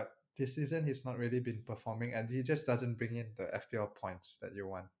 but this season he's not really been performing, and he just doesn't bring in the FPL points that you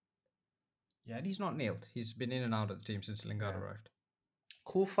want. Yeah, and he's not nailed. He's been in and out of the team since Lingard Yeah, arrived.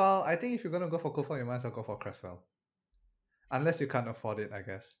 Kufal. I think if you're gonna go for Kufal, you might as well go for Cresswell, unless you can't afford it, I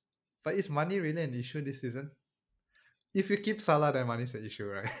guess. But is money really an issue this season? If you keep Salah, then money's an issue,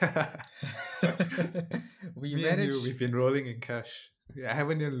 right? we Me and you, managed we've been rolling in cash. Yeah, I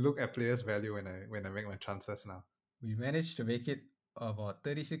haven't even looked at players' value when I make my transfers now. we managed to make it about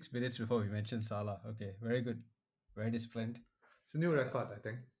 36 minutes before we mentioned Salah. Okay, very good, very disciplined. It's a new Uh, record, I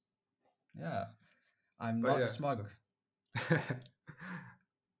think. yeah, I'm But not yeah, so smug.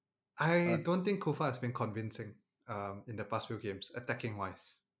 I Uh, don't think Kufa has been convincing in the past few games, attacking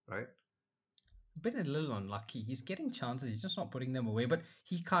wise, right? been a little unlucky. He's getting chances, he's just not putting them away, but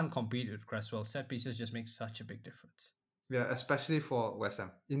he can't compete with Cresswell. Set pieces just make such a big difference. Yeah, especially for West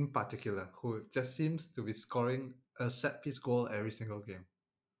Ham in particular, who just seems to be scoring a set piece goal every single game.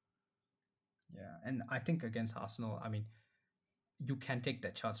 Yeah, and I think against Arsenal, I mean, you can take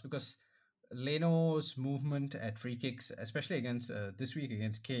that chance because Leno's movement at free kicks, especially against this week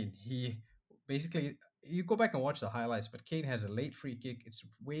against Kane, he basically you go back and watch the highlights, but Kane has a late free kick. It's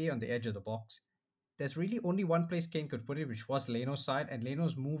way on the edge of the box. There's really only one place Kane could put it, which was Leno's side, and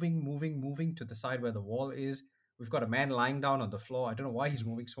Leno's moving to the side where the wall is. We've got a man lying down on the floor. I don't know why he's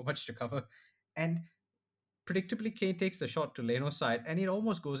moving so much to cover. And predictably, Kane takes the shot to Leno's side, and it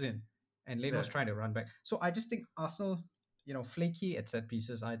almost goes in. And Yeah, Leno's trying to run back. So I just think Arsenal, flaky at set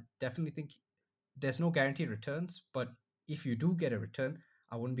pieces. I definitely think there's no guaranteed returns, but if you do get a return,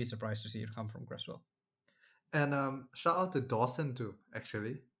 I wouldn't be surprised to see it come from Cresswell. and shout out to Dawson too.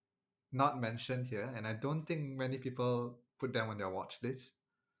 Actually, not mentioned here, and I don't think many people put them on their watch list.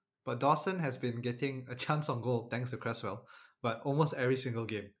 But Dawson has been getting a chance on goal thanks to Cresswell, but almost every single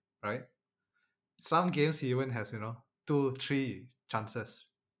game, right? Some games he even has, two, three chances.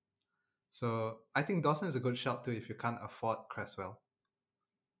 So I think Dawson is a good shout too if you can't afford Cresswell.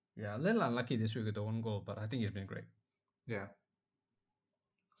 Yeah, a little unlucky this week with the one goal, but I think he's been great. Yeah.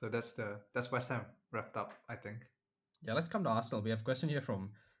 So that's West Ham wrapped up, I think. Yeah, let's come to Arsenal. We have a question here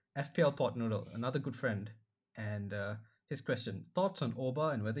from FPL Pot Noodle, another good friend, and his question: thoughts on Oba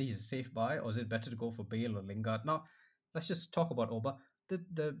and whether he's a safe buy, or is it better to go for Bale or Lingard? Now, let's just talk about Oba.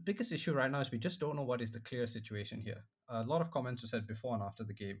 The biggest issue right now is we just don't know what is the clear situation here. A lot of comments were said before and after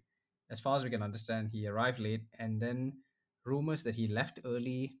the game. As far as we can understand, he arrived late, and then rumors that he left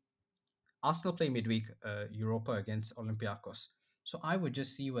early. Arsenal play midweek Europa against Olympiacos. So I would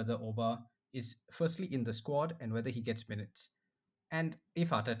just see whether Oba is firstly in the squad and whether he gets minutes. And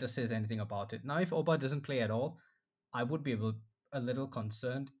if Arteta says anything about it. Now, if Oba doesn't play at all, I would be a little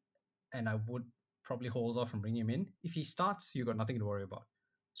concerned and I would probably hold off from bringing him in. If he starts, you got nothing to worry about.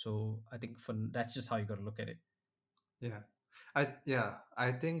 So I think that's just how you got to look at it. Yeah,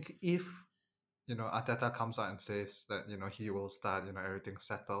 I think if Ateta comes out and says that he will start, everything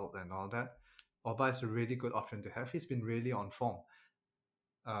settled and all that, Oba is a really good option to have. He's been really on form.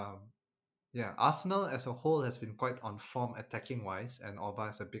 Um, yeah, Arsenal as a whole has been quite on form attacking wise, and Oba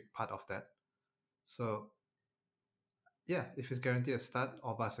is a big part of that. So yeah, if he's guaranteed a start,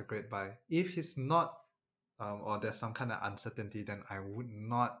 Oba is a great buy. If he's not, or there's some kind of uncertainty, then I would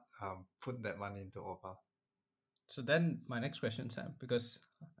not put that money into Oba. So then my next question, Sam, because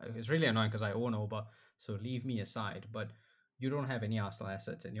it's really annoying because I own Oba, so leave me aside. But you don't have any Arsenal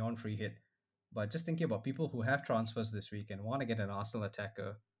assets and you're on free hit. But just thinking about people who have transfers this week and want to get an Arsenal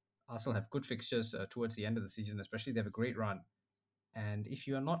attacker, Arsenal have good fixtures towards the end of the season, especially they have a great run. And if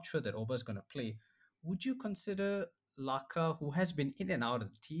you are not sure that Oba is going to play, would you consider Laka, who has been in and out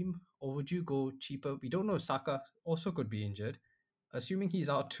of the team, or would you go cheaper? We don't know if Saka also could be injured. Assuming he's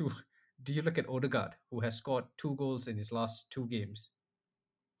out too, do you look at Odegaard, who has scored 2 goals in his last 2 games?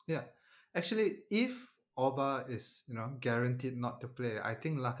 Yeah, actually, if Oba is guaranteed not to play, I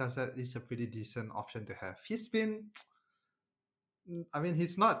think Lacazette is a pretty decent option to have. He's been, I mean,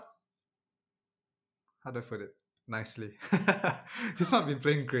 he's not, how do I put it nicely? He's not been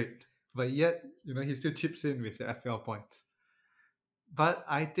playing great, but yet he still chips in with the FPL points. But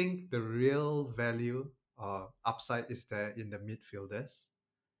I think the real value or upside is there in the midfielders.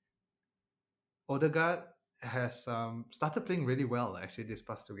 Odegaard has started playing really well actually these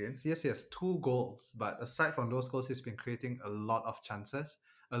past 2 games. Yes, he has 2 goals, but aside from those goals, he's been creating a lot of chances,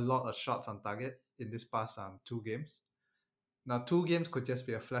 a lot of shots on target in this past 2 games. Now, 2 games could just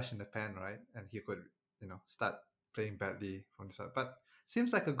be a flash in the pan, right? And he could, start playing badly from the start. But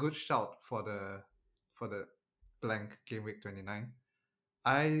seems like a good shout for the blank game week 29.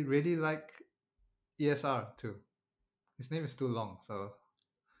 I really like ESR too. His name is too long, so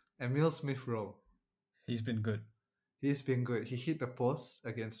Emil Smith Rowe. He's been good. He's been good. He hit the post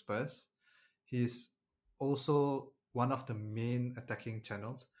against Spurs. He's also one of the main attacking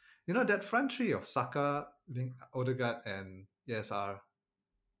channels. That front three of Saka, Odegaard, and ESR,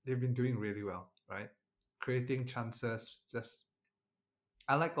 they've been doing really well, right? Creating chances. Just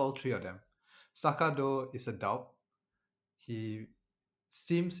I like all three of them. Saka though is a doubt. He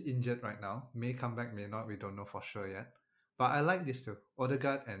seems injured right now. May come back, may not. We don't know for sure yet. But I like these two,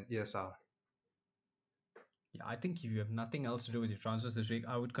 Odegaard and ESR. Yeah, I think if you have nothing else to do with your transfers this week,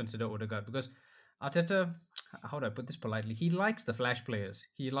 I would consider Odegaard because Arteta, how do I put this politely? He likes the flash players.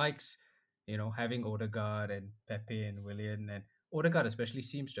 He likes, having Odegaard and Pepe and Willian, and Odegaard especially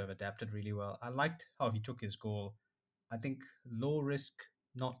seems to have adapted really well. I liked how he took his goal. I think low risk,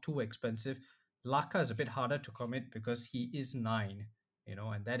 not too expensive. Laka is a bit harder to commit because he is 9,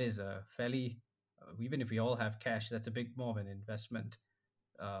 and that is a fairly, even if we all have cash, that's a bit more of an investment.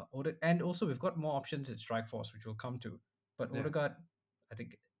 And also we've got more options at Strike Force, which we'll come to. But Yeah. Odegaard, I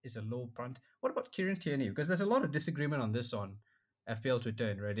think, is a low punt. What about Kieran Tierney? Because there's a lot of disagreement on this on FPL Twitter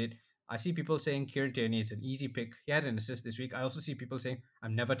and Reddit. I see people saying Kieran Tierney is an easy pick. He had an assist this week. I also see people saying,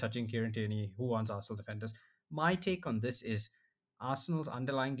 I'm never touching Kieran Tierney. Who wants Arsenal defenders? My take on this is Arsenal's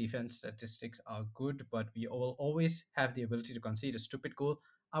underlying defense statistics are good, but we will always have the ability to concede a stupid goal.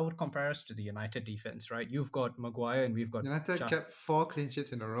 I would compare us to the United defense, right? You've got Maguire and we've got United Shaq. kept 4 clean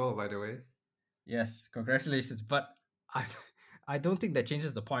sheets in a row, by the way. Yes, congratulations. But I I don't think that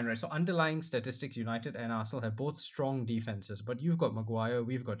changes the point, right? So underlying statistics, United and Arsenal have both strong defenses, but you've got Maguire,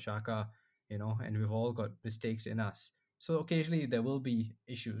 we've got Xhaka, and we've all got mistakes in us. So occasionally there will be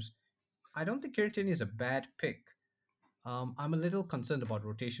issues. I don't think Kieran Tierney is a bad pick. I'm a little concerned about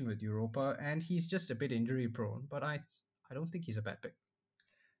rotation with Europa, and he's just a bit injury prone, but I don't think he's a bad pick.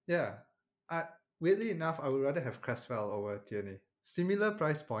 Yeah. I, weirdly enough, I would rather have Cresswell over Tierney. Similar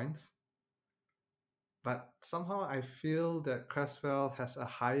price points, but somehow I feel that Cresswell has a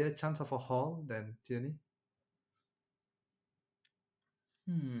higher chance of a haul than Tierney.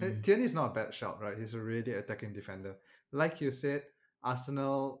 Hmm. Tierney is not a bad shot, right? He's a really attacking defender. Like you said,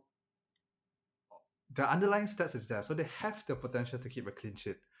 Arsenal, the underlying stats is there, so they have the potential to keep a clean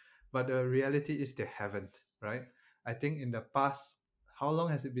sheet. But the reality is they haven't, right? I think in the past, how long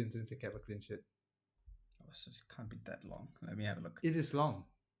has it been since they kept a clean sheet? Oh, so it can't be that long. Let me have a look. It is long.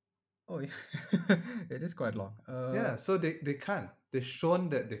 Oh, yeah. It is quite long. Yeah, so they can't. They've shown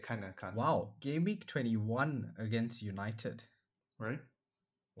that they kind of can't, Wow. Game week 21 against United. right?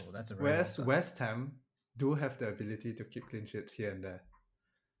 Oh, that's a very long Whereas time. West Ham do have the ability to keep clean sheets here and there.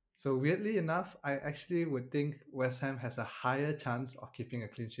 So weirdly enough, I actually would think West Ham has a higher chance of keeping a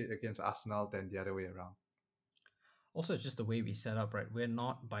clean sheet against Arsenal than the other way around. Also, it's just the way we set up, right? We're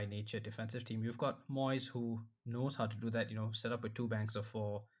not by nature a defensive team. We've got Moyes who knows how to do that, set up with two banks of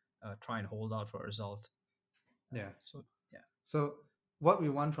four, try and hold out for a result. Yeah. So, yeah. So what we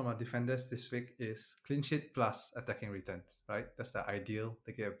want from our defenders this week is clean sheet plus attacking returns, right? That's the ideal.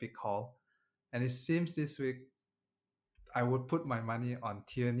 They get a big haul. And it seems this week I would put my money on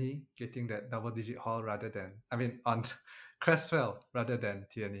Tierney getting that double digit haul rather than on Cresswell rather than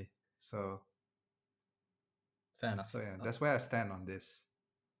Tierney. So Fair enough. yeah, that's where I stand on this.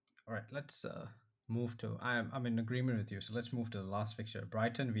 All right, let's move to. I'm in agreement with you. So let's move to the last fixture: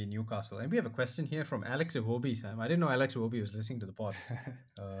 Brighton v Newcastle. And we have a question here from Alex Iwobi. Sam, I didn't know Alex Iwobi was listening to the pod.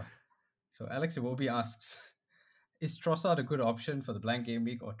 Uh, so Alex Iwobi asks, "Is Trossard a good option for the blank game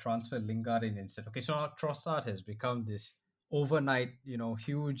week, or transfer Lingard in instead?" Okay, so now Trossard has become this overnight,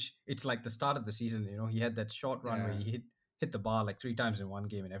 huge. It's like the start of the season. He had that short run where Yeah. he hit the bar like three times in one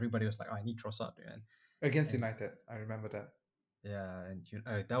game, and everybody was like, "Oh, I need Trossard," Against and United. I remember that. yeah,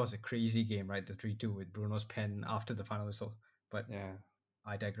 and that was a crazy game, right? The 3-2 with Bruno's pen after the final whistle. But Yeah.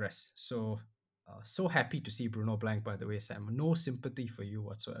 I digress. So happy to see Bruno blank, by the way, Sam. No sympathy for you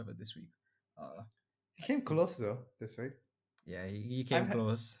whatsoever this week. Uh, He came you know, close though this week. yeah, he came I'm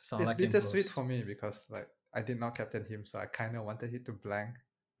close. It's Salah came bittersweet close. for me because like I did not captain him, so I kind of wanted him to blank.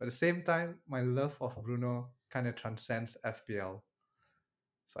 But at the same time, my love of Bruno kind of transcends FPL.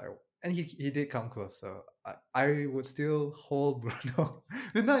 So and he did come close. So I would still hold Bruno.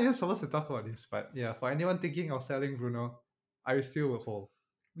 We're not even supposed to talk about this, but yeah, for anyone thinking of selling Bruno, I still will hold.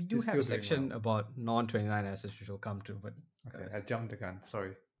 We do He's have a still doing well. section about non-29 assets, which we'll come to, but Okay, uh, I jumped the gun.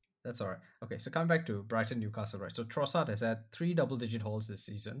 Sorry. that's all right. Okay, so coming back to Brighton Newcastle, right? So Trossard has had three double-digit hauls this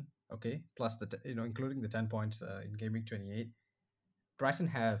season. Okay, plus including the 10 points in game week 28. Brighton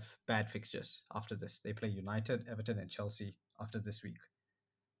have bad fixtures after this. They play United, Everton, and Chelsea after this week.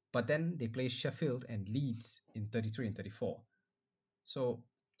 But then they play Sheffield and Leeds in 33 and 34. So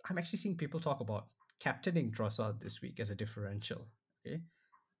I'm actually seeing people talk about captaining Trossard this week as a differential. Okay.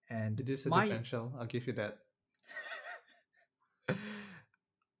 And It is a my differential. I'll give you that.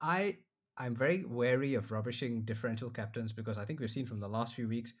 I I'm very wary of rubbishing differential captains because I think we've seen from the last few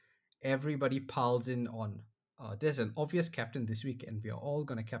weeks, everybody piles in on there's an obvious captain this week and we are all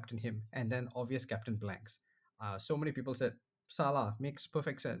going to captain him, and then obvious captain blanks. So many people said Salah makes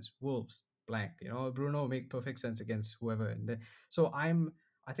perfect sense, Wolves blank, Bruno make perfect sense against whoever, so I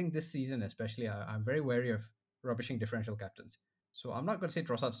think this season especially I'm very wary of rubbishing differential captains. So I'm not going to say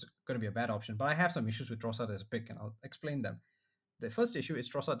Trossard's going to be a bad option, but I have some issues with Trossard as a pick, and I'll explain them. The first issue is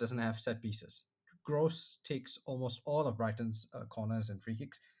Trossard doesn't have set pieces. Gross takes almost all of Brighton's corners and free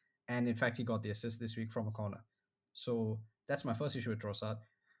kicks, and in fact, he got the assist this week from a corner. So that's my first issue with Trossard.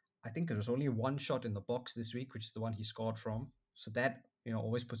 I think there was only one shot in the box this week, which is the one he scored from. So that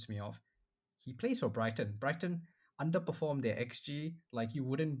always puts me off. He plays for Brighton. Brighton underperformed their XG like you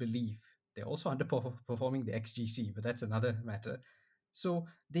wouldn't believe. They're also underperforming the XGC, but that's another matter. So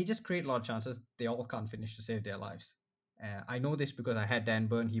they just create a lot of chances. They all can't finish to save their lives. I know this because I had Dan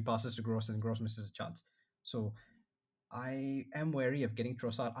Burn. He passes to Gross and Gross misses a chance. So I am wary of getting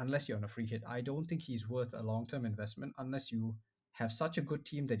Trossard unless you're on a free hit. I don't think he's worth a long term investment unless you have such a good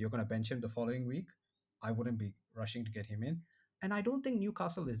team that you're going to bench him the following week. I wouldn't be rushing to get him in. And I don't think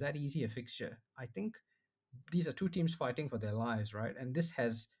Newcastle is that easy a fixture. I think these are two teams fighting for their lives, right? And this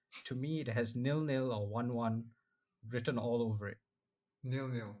has, to me, it has 0-0 or 1-1 written all over it.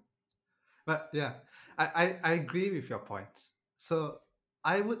 0-0. But yeah, I agree with your points. So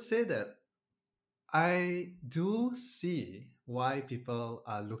I would say that I do see why people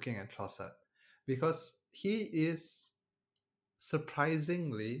are looking at Trossard because he is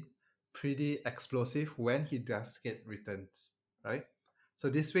surprisingly pretty explosive when he does get returns, right? So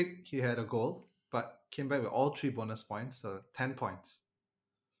this week he had a goal, but came back with all three bonus points, so 10 points.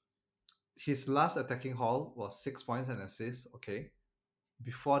 His last attacking haul was 6 points and assist, okay.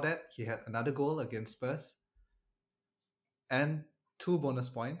 Before that, he had another goal against Spurs and two bonus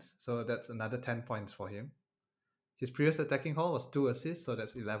points, so that's another 10 points for him. His previous attacking haul was two assists, so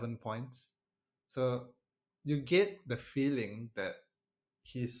that's 11 points. So you get the feeling that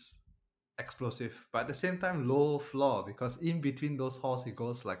he's explosive, but at the same time, low floor because in between those hauls, he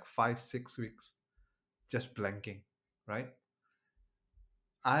goes like 5, 6 weeks just blanking. right?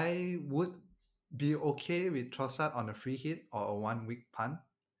 I would be okay with Trossard on a free hit or a 1 week punt.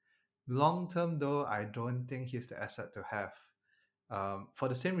 Long term, though, I don't think he's the asset to have. For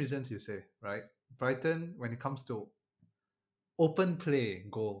the same reasons you say, right? Brighton, when it comes to open play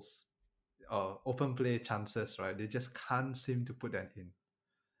goals or open play chances, right? They just can't seem to put that in.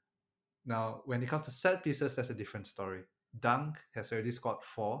 Now, when it comes to set pieces, that's a different story. Dunk has already scored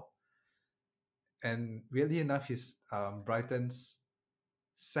four, and weirdly enough, he's Brighton's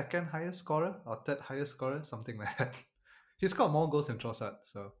second highest scorer or third highest scorer, something like that. He's got more goals than Trossard,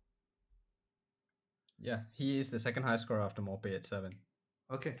 so Yeah, he is the second highest scorer after Mope at 7.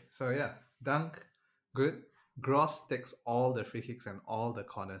 okay. So yeah, Dunk, good. Gross takes all the free kicks and all the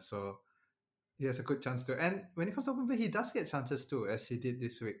corners, so he has a good chance to. And when it comes to open play, he does get chances too, as he did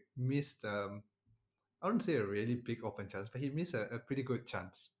this week. Missed, I wouldn't say a really big open chance, but he missed a pretty good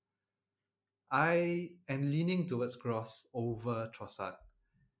chance. I am leaning towards Gross over Trossard,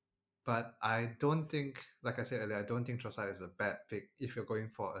 but I don't think, like I said earlier, I don't think Trossard is a bad pick if you're going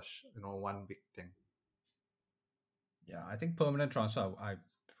for a 1 week thing. Yeah, I think permanent transfer, I'd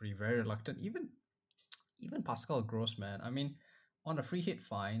be very reluctant. Even Pascal Gross, man. I mean, on a free hit,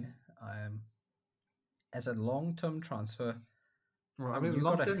 fine. As a long term transfer, Well, I I mean, mean, you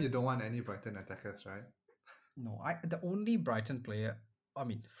long gotta term, you don't want any Brighton attackers, right? no. I the only Brighton player. I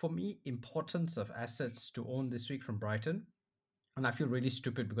mean, for me, importance of assets to own this week from Brighton, and I feel really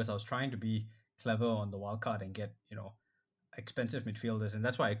stupid because I was trying to be clever on the wild card and get expensive midfielders, and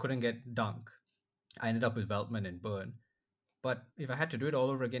that's why I couldn't get Dunk. I ended up with Veltman and Burn. But if I had to do it all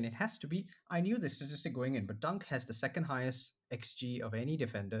over again, it has to be. I knew the statistic going in, but Dunk has the second highest XG of any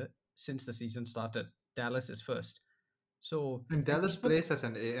defender since the season started. Dallas is first. So, And and Dallas he's booked plays as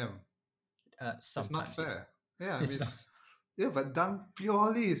an AM. It's not sometimes, yeah. fair. Yeah, I It's mean, not. yeah, but Dunk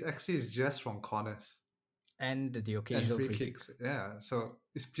purely is actually is just from corners And the and occasional free free kick. kicks. Yeah, so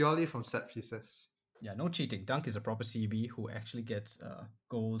it's purely from set pieces. Yeah, no cheating. Dunk is a proper CB who actually gets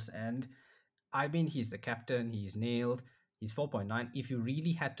goals. And I mean, he's the captain. He's nailed. He's 4.9. If you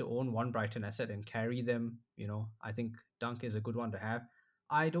really had to own one Brighton asset and carry them, I think Dunk is a good one to have.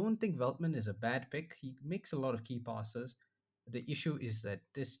 I don't think Veltman is a bad pick. He makes a lot of key passes. The issue is that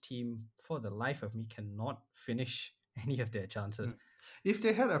this team, for the life of me, cannot finish any of their chances. Mm. If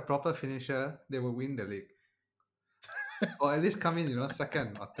they had a proper finisher, they will win the league. Or at least come in,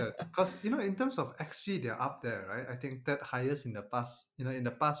 second or third. Because, in terms of XG, they're up there, right? I think third highest in the past, in the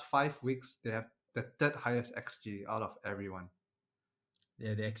past 5 weeks, they have the third highest XG out of everyone.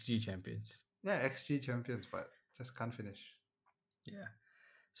 They're the XG champions. Yeah, XG champions, but just can't finish. Yeah.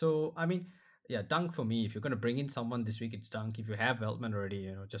 So, I mean, yeah, Dunk for me. If you're going to bring in someone this week, it's Dunk. If you have Veltman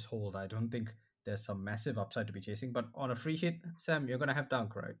already, just hold. I don't think there's some massive upside to be chasing. But on a free hit, Sam, you're going to have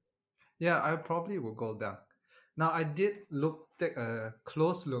Dunk, right? Yeah, I probably will go down. Now, I did take a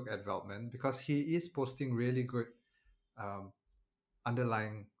close look at Veltman because he is posting really good um,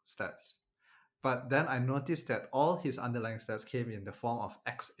 underlying stats. But then I noticed that all his underlying stats came in the form of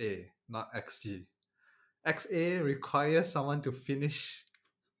XA, not XG. XA requires someone to finish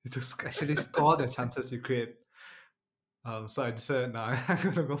to actually score the chances you create. So I decided now I'm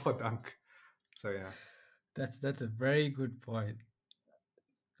gonna go for Dunk. So yeah. That's a very good point.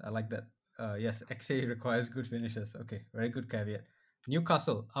 I like that. Yes, XA requires good finishes. Okay, very good caveat.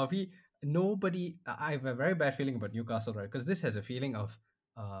 Newcastle, are we? Nobody. I have a very bad feeling about Newcastle, right? Because this has a feeling of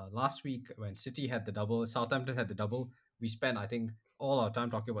last week when City had the double, Southampton had the double. We spent, I think, all our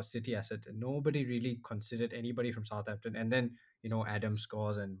time talking about City assets, and nobody really considered anybody from Southampton. And then Adam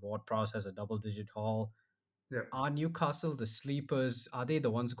scores and Ward Prowse has a double-digit haul. Yeah. Are Newcastle the sleepers? Are they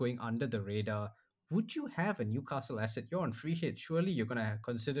the ones going under the radar? Would you have a Newcastle asset? You're on free hit. Surely you're going to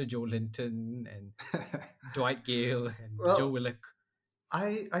consider Joe Linton and Dwight Gale and Joe Well, Willock.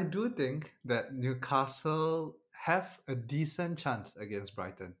 I do think that Newcastle have a decent chance against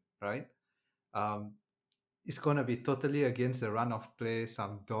Brighton, right? Um, it's going to be totally against the run of play,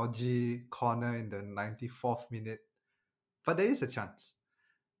 some dodgy corner in the 94th minute, but there is a chance.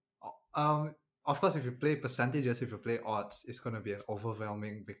 Of course, if you play percentages, if you play odds, it's going to be an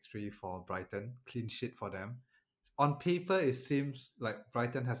overwhelming victory for Brighton, clean sheet for them. On paper, it seems like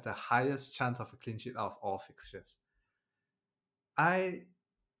Brighton has the highest chance of a clean sheet out of all fixtures. I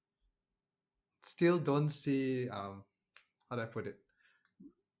still don't see, how do I put it,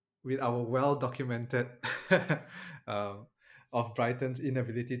 with our well documented um, of Brighton's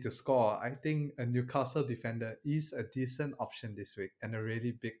inability to score. I think a Newcastle defender is a decent option this week and a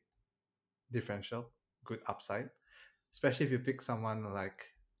really big differential, good upside, especially if you pick someone like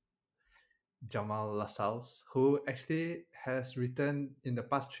Jamal Lascelles, who actually has returned in the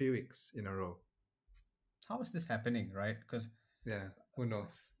past 3 weeks in a row. How is this happening, right? Because Yeah, who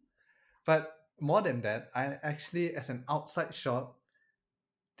knows? But more than that, I actually, as an outside shot,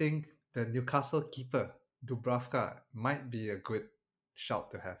 think the Newcastle keeper, Dubravka, might be a good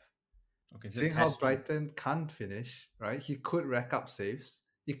shout to have. okay, this Seeing how has to. Brighton can't finish, right? He could rack up saves.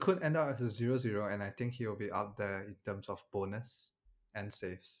 It could end up as a 0-0, and I think he'll be up there in terms of bonus and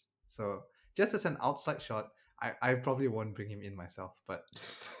saves. So just as an outside shot, I probably won't bring him in myself. But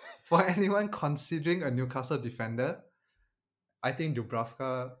for anyone considering a Newcastle defender, I think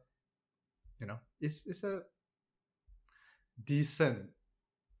Dubravka, is a decent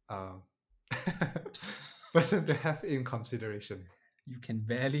um, person to have in consideration. You can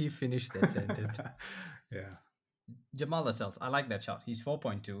barely finish that sentence. Yeah, Jamal Lascelles, I like that shot. He's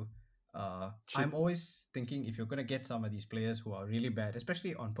 4.2. I'm cheap. always thinking if you're going to get some of these players who are really bad,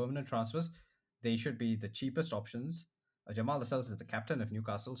 especially on permanent transfers, they should be the cheapest options. Jamal Lascelles is the captain of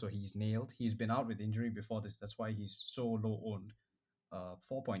Newcastle, so he's nailed. He's been out with injury before this. That's why he's so low owned.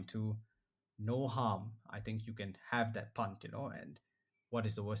 4.2, no harm. I think you can have that punt, and what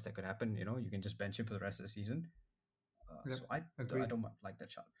is the worst that could happen? You can just bench him for the rest of the season. Yep, So I agreed. don't like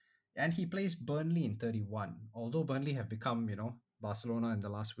that shot. And he plays Burnley in 31. Although Burnley have become, Barcelona in the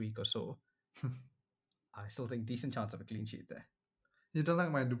last week or so, I still think decent chance of a clean sheet there. You don't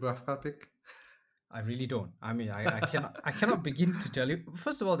like my Dubravka pick? I really don't. I mean, I cannot begin to tell you.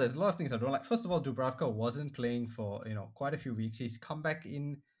 First of all, there's a lot of things I don't like. First of all, Dubravka wasn't playing for quite a few weeks. He's come back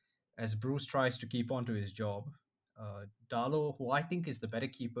in as Bruce tries to keep on to his job. Darlow, who I think is the better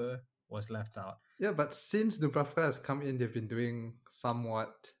keeper, was left out. Yeah, but since Dubravka has come in, they've been doing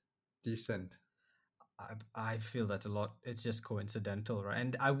somewhat decent. I feel that's a lot. It's just coincidental, right?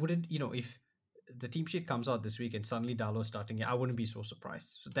 And I wouldn't, if the team sheet comes out this week and suddenly Dalot's starting it, I wouldn't be so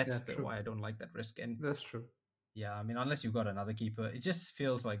surprised. So Yeah, that's the true. why I don't like that risk. And That's true. yeah, I mean, unless you've got another keeper, it just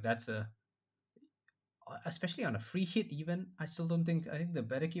feels like that's especially on a free hit. Even I still don't think. I think the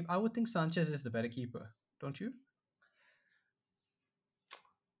better keeper. I would think Sanchez is the better keeper, don't you?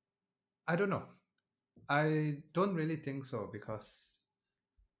 I don't know. I don't really think so because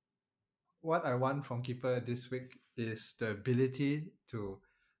what I want from keeper this week is the ability to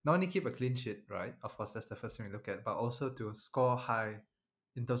not only keep a clean sheet, right? Of course, that's the first thing we look at, but also to score high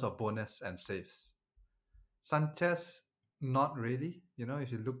in terms of bonus and saves. Sanchez, not really.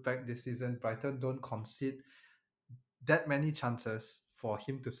 If you look back this season, Brighton don't concede that many chances for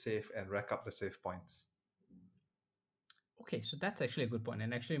him to save and rack up the save points. Okay, so that's actually a good point.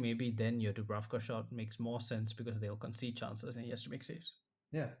 And actually, maybe then your Dubravka shot makes more sense because they'll concede chances and he has to make saves.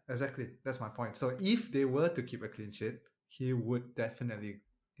 Yeah, exactly. That's my point. So if they were to keep a clean sheet, he would definitely,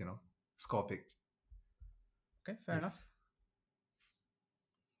 you know, score big. Okay, fair If enough.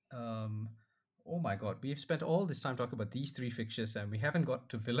 Um, oh my God, we've spent all this time talking about these three fixtures and we haven't got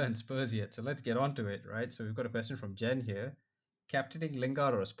to Villa and Spurs yet. So let's get on to it, right? So we've got a question from Jen here. Captaining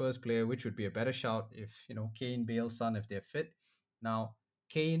Lingard or a Spurs player, which would be a better shout if, Kane, Bale, Son, if they're fit? Now,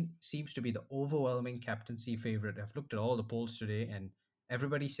 Kane seems to be the overwhelming captaincy favorite. I've looked at all the polls today and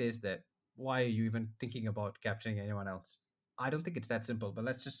everybody says that why are you even thinking about captaining anyone else? I don't think it's that simple, but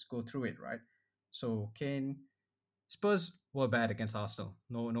let's just go through it, right? So Kane, Spurs were bad against Arsenal.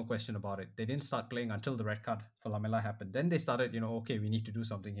 No question about it. They didn't start playing until the red card for Lamela happened. Then they started, okay, we need to do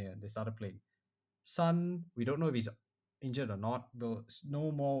something here. They started playing. Son, we don't know if he's injured or not. We'll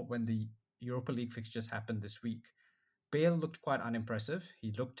know more when the Europa League fixtures happen this week. Bale looked quite unimpressive.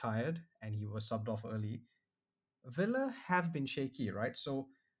 He looked tired and he was subbed off early. Villa have been shaky, right? So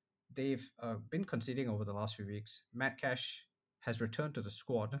they've been conceding over the last few weeks. Matt Cash has returned to the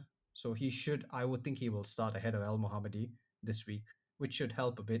squad, so I would think he will start ahead of El Mohammadi this week, which should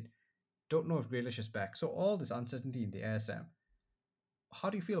help a bit. Don't know if Grealish is back. So all this uncertainty in the air, Sam. How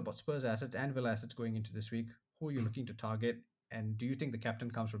do you feel about Spurs assets and Villa assets going into this week? Who are you looking to target? And do you think the captain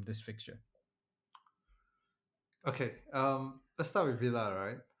comes from this fixture? okay, let's start with Villa,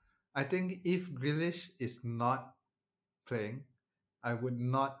 right? I think if Grealish is not playing, I would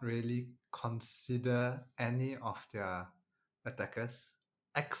not really consider any of their attackers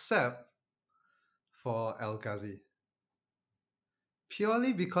except for El Ghazi,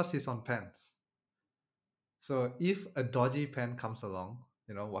 purely because he's on pens. So if a dodgy pen comes along,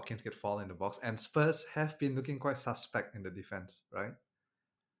 Watkins could fall in the box, and Spurs have been looking quite suspect in the defense, right?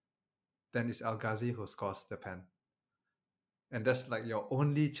 Then it's El Ghazi who scores the pen, and that's like your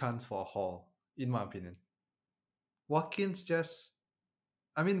only chance for a haul, in my opinion. Watkins just,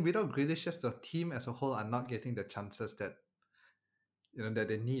 I mean, without Grealish, just the team as a whole are not getting the chances that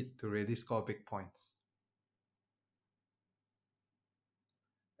they need to really score big points.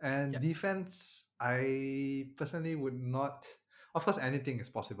 And Yeah. defense, I personally would not. Of course, anything is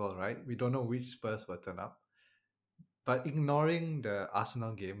possible, right? We don't know which Spurs will turn up. But ignoring the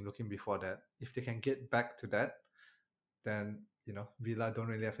Arsenal game, looking before that, if they can get back to that, then Villa don't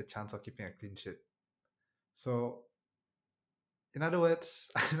really have a chance of keeping a clean sheet. So, in other words,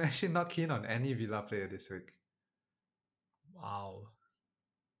 I'm actually not keen on any Villa player this week. Wow.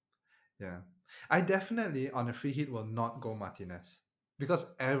 Yeah, I definitely on a free hit will not go Martinez because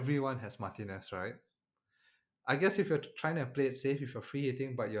everyone has Martinez, right? I guess if you're trying to play it safe, if you're free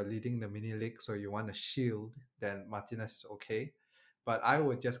hitting but you're leading the mini league, so you want a shield, then Martinez is okay. But I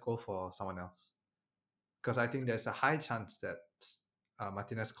would just go for someone else because I think there's a high chance that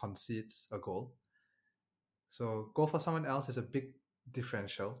Martinez concedes a goal. So go for someone else is a big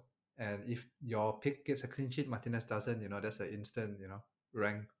differential. And if your pick gets a clean sheet, Martinez doesn't, that's an instant,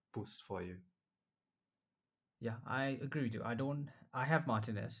 rank boost for you. Yeah, I agree with you. I have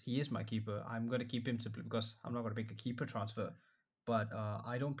Martinez. He is my keeper. I'm going to keep him simply because I'm not going to make a keeper transfer. But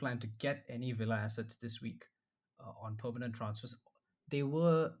I don't plan to get any Villa assets this week on permanent transfers. They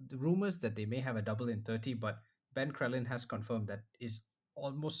were the rumors that they may have a double in 30, but Ben Krellin has confirmed that is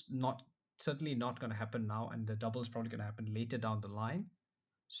almost not, certainly not going to happen now. And the double is probably going to happen later down the line.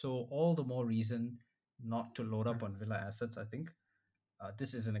 So all the more reason not to load up Mm. on Villa assets, I think.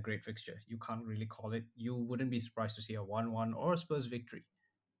 This isn't a great fixture. You can't really call it. You wouldn't be surprised to see a 1-1 or a Spurs victory.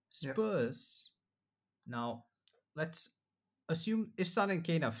 Yep. Spurs, now, let's assume if Son and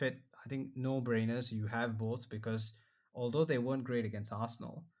Kane are fit, I think no brainers. You have both because although they weren't great against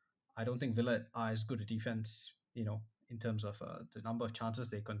Arsenal, I don't think Villa are as good a defense, in terms of the number of chances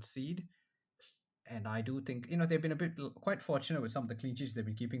they concede. And I do think, they've been a bit quite fortunate with some of the clean sheets they've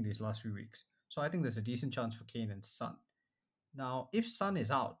been keeping these last few weeks. So I think there's a decent chance for Kane and Son. Now, if Sun is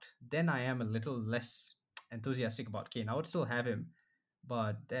out, then I am a little less enthusiastic about Kane. I would still have him,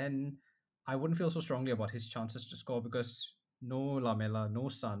 but then I wouldn't feel so strongly about his chances to score because no Lamela, no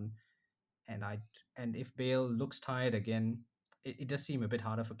Sun, and if Bale looks tired again, it does seem a bit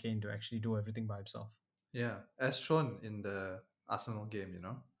harder for Kane to actually do everything by himself. Yeah, as shown in the Arsenal game.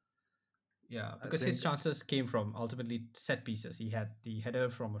 Yeah, I because his think, chances came from ultimately set pieces. He had the header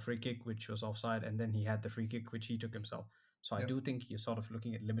from a free kick, which was offside, and then he had the free kick, which he took himself. So I yep, do think you're sort of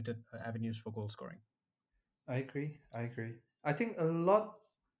looking at limited avenues for goal scoring. I agree. I agree. I think a lot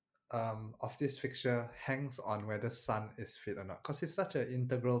of this fixture hangs on whether Son is fit or not because he's such an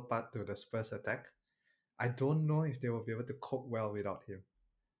integral part to the Spurs attack. I don't know if they will be able to cope well without him,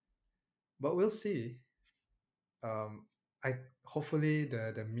 but we'll see. I hopefully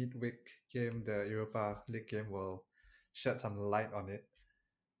the midweek game, the Europa League game, will shed some light on it.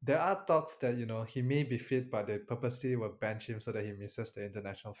 There are talks that he may be fit, but they purposely will bench him so that he misses the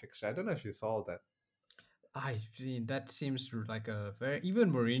international fixture. I don't know if you saw that. I mean, that seems like a very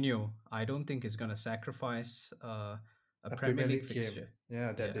even Mourinho. I don't think is going to sacrifice a A Premier Premier League League game, fixture.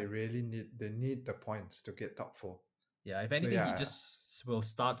 yeah, that Yeah, they really need. They need the points to get top four. yeah. If So anything, he yeah, just will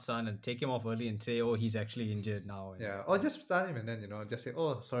start Son and take him off early and say, "Oh, he's actually injured now." And yeah, or just start him and then just say,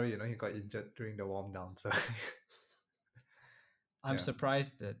 oh, sorry, he got injured during the warm down. So I'm yeah,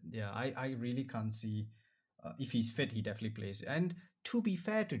 surprised that I really can't see if he's fit, he definitely plays. And to be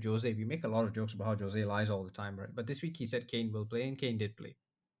fair to Jose, we make a lot of jokes about how Jose lies all the time, right? But this week he said Kane will play, and Kane did play.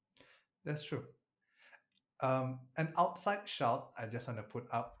 that's true. An outside shout I just want to put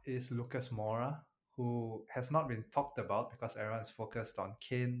up is Lucas Moura, who has not been talked about because everyone's focused on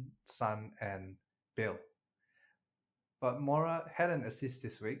Kane, Son, and Bale. But Moura had an assist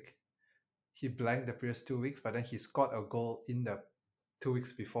this week. He blanked the previous 2 weeks, but then he scored a goal in the 2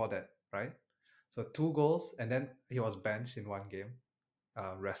 weeks before that, right? So two goals, and then he was benched in one game,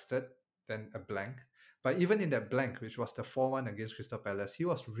 rested, then a blank. But even in that blank, which was the 4-1 against Crystal Palace, he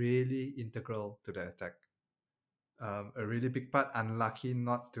was really integral to the attack. A really big part. Unlucky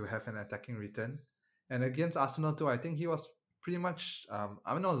not to have an attacking return. And against Arsenal too, I think he was pretty much. I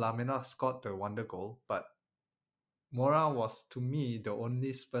don't know. Lamina scored the wonder goal, but Mora was to me the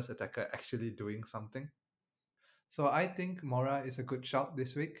only Spurs attacker actually doing something. So I think Mora is a good shout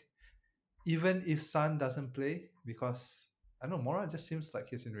this week, even if Son doesn't play, because I don't know, Mora just seems like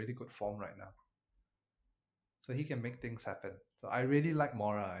he's in really good form right now. So he can make things happen. So I really like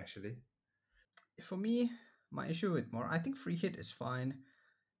Mora actually. For me, my issue with more, I think free hit is fine.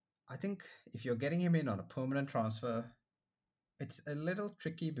 I think if you're getting him in on a permanent transfer, it's a little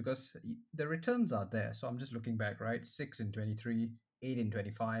tricky because the returns are there. So I'm just looking back, right? 6 in 23, 8 in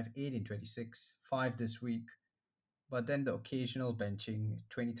 25, 8 in 26, 5 this week. But then the occasional benching,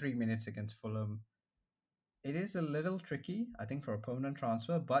 23 minutes against Fulham. It is a little tricky, I think, for a permanent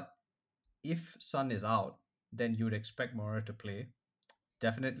transfer. But if Sun is out, then you'd expect Mora to play.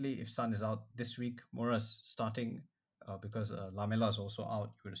 Definitely, if Sun is out this week, Mora's starting. because Lamela is also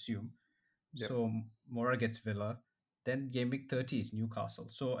out, you would assume. Yep. So Mora gets Villa. Then game week 30 is Newcastle.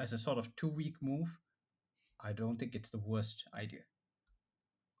 So as a sort of 2 week move, I don't think it's the worst idea.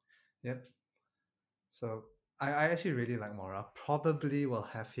 Yep. So I actually really like Mora. Probably will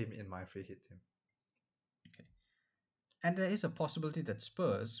have him in my free hit team. Okay. And there is a possibility that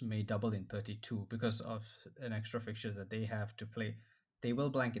Spurs may double in 32 because of an extra fixture that they have to play. They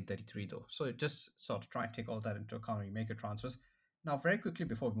will blank in 33 though. So just sort of try and take all that into account when you make your transfers. Now, very quickly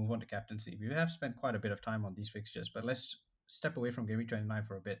before we move on to captaincy, we have spent quite a bit of time on these fixtures, but let's step away from Gaming 29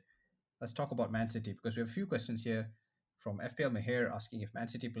 for a bit. Let's talk about Man City because we have a few questions here from FPL Meher asking if Man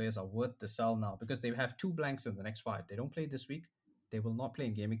City players are worth the sell now because they have two blanks in the next five. They don't play this week. They will not play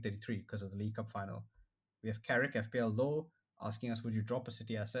in Gaming 33 because of the League Cup final. We have Carrick FPL Low asking us, would you drop a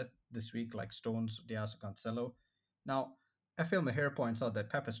City asset this week like Stones, Diaz, or Cancelo? Now, FPL Meher points out that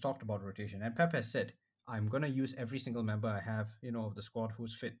Pep has talked about rotation, and Pep has said, I'm going to use every single member I have, of the squad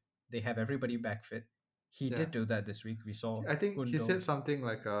who's fit. They have everybody back fit. He Yeah. did do that this week. We saw I think he Gundo. said something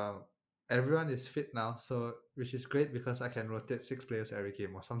like, everyone is fit now, so which is great because I can rotate six players every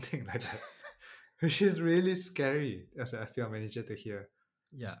game or something like that, which is really scary as an FPL manager to hear.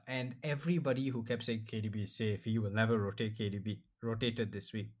 Yeah, and everybody who kept saying KDB is safe, he will never rotate KDB, rotated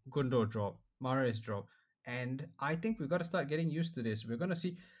this week. Gundo drop, Mahrez drop. And I think we got to start getting used to this. We're going to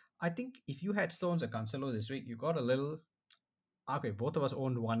see. I think if you had Stones or Cancelo this week, you got a little. Okay, both of us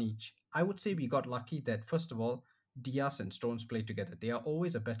owned one each. I would say we got lucky that, first of all, Diaz and Stones play together. They are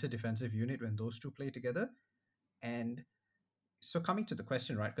always a better defensive unit when those two play together. And so, coming to the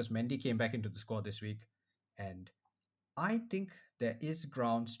question, right, because Mendy came back into the squad this week, and I think there is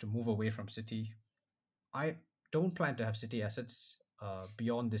grounds to move away from City. I don't plan to have City assets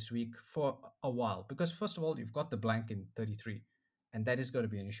beyond this week for a while because, first of all, you've got the blank in 33, and that is going to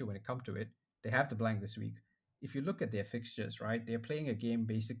be an issue when it comes to it. They have the blank this week. If you look at their fixtures, right, they're playing a game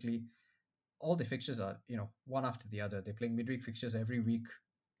basically. All the fixtures are, one after the other. They're playing midweek fixtures every week,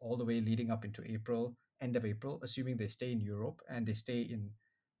 all the way leading up into April, end of April, assuming they stay in Europe and they stay in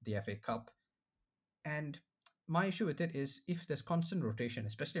the FA Cup. And my issue with it is if there's constant rotation,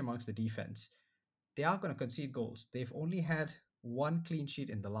 especially amongst the defense, they are going to concede goals. They've only had one clean sheet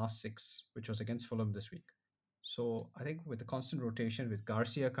in the last six, which was against Fulham this week. So I think with the constant rotation, with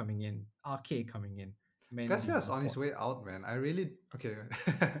Garcia coming in, RK coming in, Mendy, Garcia's on his Laporte, way out, man. I really okay.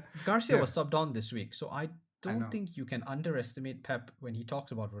 Garcia Yeah, was subbed on this week, so I I don't know. think you can underestimate Pep when he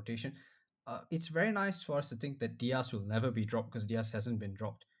talks about rotation. It's very nice for us to think that Diaz will never be dropped because Diaz hasn't been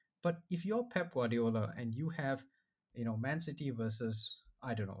dropped. But if you're Pep Guardiola and you have, Man City versus,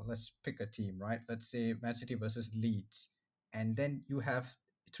 I don't know, let's pick a team, right? Let's say Man City versus Leeds, and then you have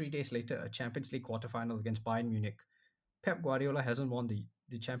 3 days later a Champions League quarterfinal against Bayern Munich. Pep Guardiola hasn't won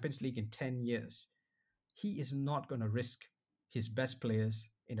the Champions League in 10 years. He is not going to risk his best players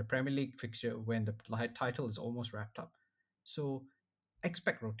in a Premier League fixture when the title is almost wrapped up. So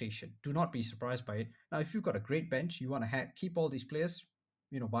expect rotation. Do not be surprised by it. Now, if you've got a great bench, you want to keep all these players,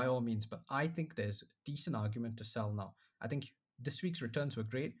 by all means. But I think there's a decent argument to sell now. I think this week's returns were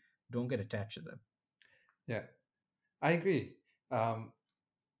great. Don't get attached to them. Yeah, I agree. Um,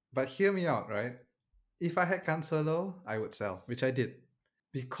 but hear me out, right? If I had Cancelo, I would sell, which I did.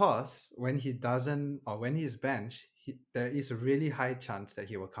 Because when he doesn't, or when he's benched, there is a really high chance that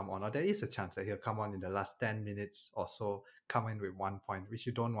he will come on, or there is a chance that he'll come on in the last 10 minutes or so, come in with 1 point, which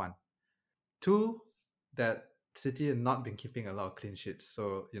you don't want. Two, that City have not been keeping a lot of clean sheets.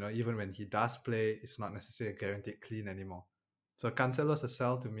 So, even when he does play, it's not necessarily guaranteed clean anymore. So Cancelo's a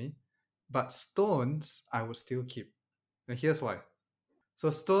sell to me. But Stones, I would still keep. And here's why. So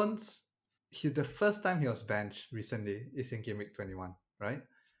Stones, the first time he was benched recently is in game week 21, right?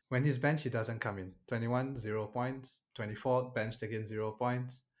 When he's benched, he doesn't come in. 21, 0 points. 24, benched again, 0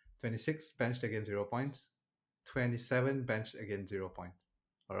 points. 26, benched again, 0 points. 27, benched again, 0 points.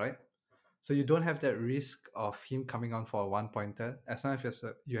 All right? So you don't have that risk of him coming on for a 1 pointer. As long as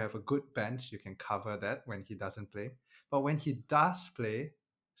you have a good bench, you can cover that when he doesn't play. But when he does play,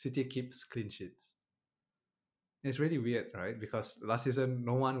 City keeps clean sheets. It's really weird, right? Because last season,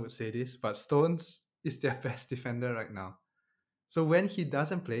 no one would say this, but Stones is their best defender right now. So when he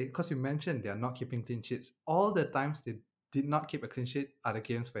doesn't play, because you mentioned they are not keeping clean sheets, all the times they did not keep a clean sheet are the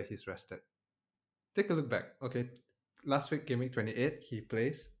games where he's rested. Take a look back. Okay, last week, game week 28, he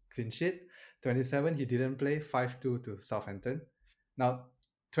plays, clean sheet. 27, he didn't play, 5-2 to Southampton. Now,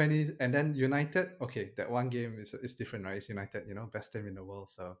 20, and then United, okay, that one game is different, right? It's United, best team in the world,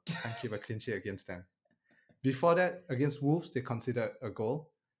 so can't keep a clean sheet against them. Before that, against Wolves, they considered a goal.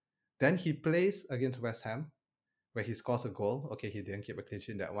 Then he plays against West Ham, where he scores a goal. Okay, he didn't keep a clean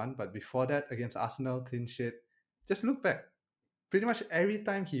sheet in that one. But before that, against Arsenal, clean sheet. Just look back. Pretty much every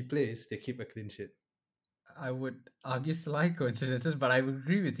time he plays, they keep a clean sheet. I would argue slight coincidences, but I would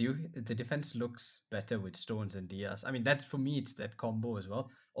agree with you. The defense looks better with Stones and Diaz. I mean, that's for me, it's that combo as well.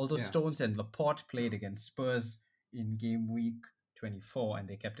 Although Yeah, Stones and Laporte played against Spurs in game week 24 and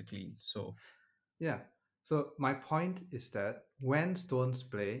they kept it clean. So, yeah. So my point is that when Stones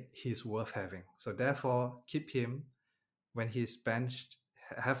play, he's worth having. So therefore, keep him when he's benched.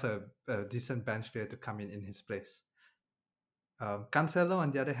 Have a decent bench player to come in his place. Cancelo,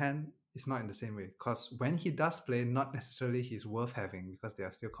 on the other hand, is not in the same way because when he does play, not necessarily he's worth having because they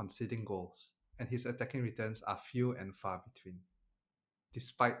are still conceding goals and his attacking returns are few and far between,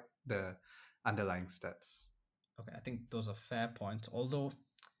 despite the underlying stats. okay, I think those are fair points. Although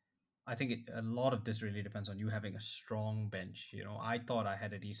I think a lot of this really depends on you having a strong bench. I thought I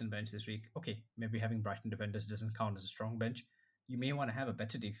had a decent bench this week. Okay, maybe having Brighton defenders doesn't count as a strong bench. You may want to have a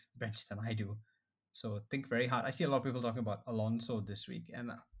better bench than I do. So think very hard. I see a lot of people talking about Alonso this week,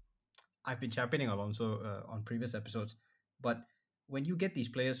 and I've been championing Alonso on previous episodes. But when you get these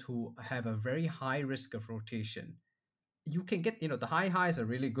players who have a very high risk of rotation, you can get, the high highs are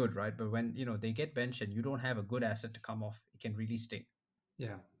really good, right? But when, they get benched and you don't have a good asset to come off, it can really sting.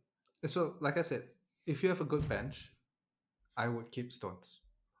 Yeah. So, like I said, if you have a good bench, I would keep Stones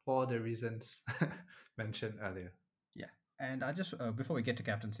for the reasons mentioned earlier. Yeah. And I just, before we get to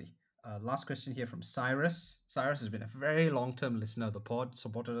captaincy, last question here from Cyrus. Cyrus has been a very long term listener of the pod,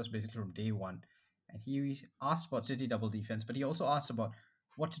 supported us basically from day one. And he asked about City double defense, but he also asked about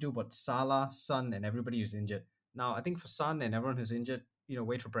what to do about Salah, Son, and everybody who's injured. Now, I think for Son and everyone who's injured,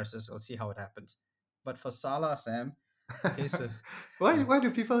 wait for presses. We'll see how it happens. But for Salah, Sam, okay, so why, why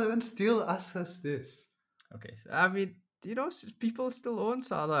do people even still ask us this? okay, so, I mean, people still own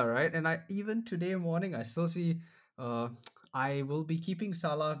Salah, right? And I even today morning I still see, uh, I will be keeping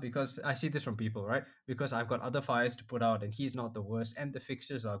Salah because I see this from people, right? Because I've got other fires to put out, and he's not the worst, and the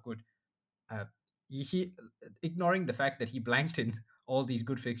fixtures are good. Uh, he ignoring the fact that he blanked in all these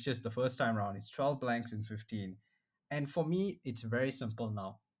good fixtures the first time around. It's 12 blanks in 15, and for me, it's very simple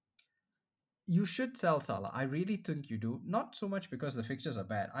now. You should sell Salah. I really think you do. Not so much because the fixtures are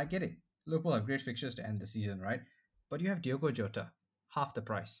bad. I get it. Liverpool have great fixtures to end the season, right? But you have Diogo Jota, half the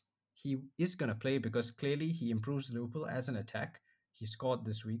price. He is going to play because clearly he improves Liverpool as an attack. He scored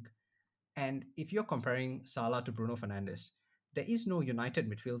this week. And if you're comparing Salah to Bruno Fernandes, there is no United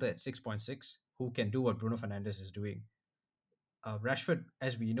midfielder at 6.6 who can do what Bruno Fernandes is doing. Rashford,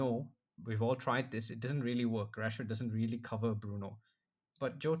 as we know, we've all tried this. It doesn't really work. Rashford doesn't really cover Bruno.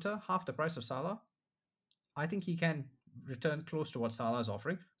 But Jota, half the price of Salah, I think he can return close to what Salah is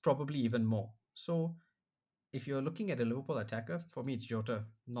offering, probably even more. So if you're looking at a Liverpool attacker, for me it's Jota,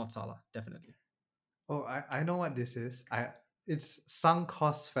 not Salah, definitely. Oh, I know what this is. It's sunk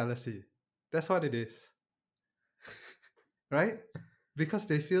cost fallacy. That's what it is, right? Because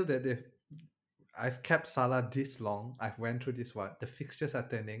they feel that I've kept Salah this long. I've went through this what the fixtures are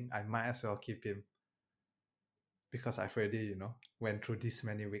turning. I might as well keep him because I've already went through this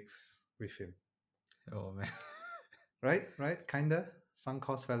many weeks with him. Oh man. Right, kinda sunk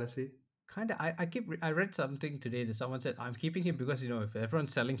cost fallacy. Kind of. I read something today that someone said I'm keeping him because if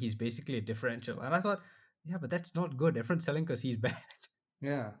everyone's selling, he's basically a differential, and I thought, yeah, but that's not good. Everyone's selling because he's bad.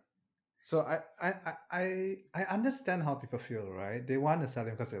 Yeah. So I understand how people feel, right? They want to sell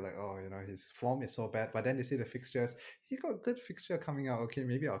him because they're like, oh, his form is so bad. But then they see the fixtures. He got good fixture coming out. Okay,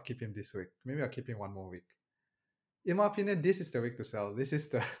 maybe I'll keep him this week. Maybe I'll keep him one more week. In my opinion, this is the week to sell. This is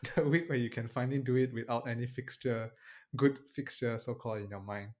the, the week where you can finally do it without any fixture, good fixture, so called, in your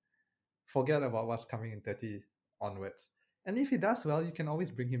mind. Forget about what's coming in 30 onwards. And if he does well, you can always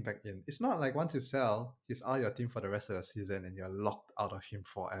bring him back in. It's not like once you sell, he's out of your team for the rest of the season and you're locked out of him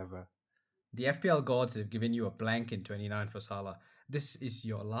forever. The FPL gods have given you a blank in 29 for Salah. This is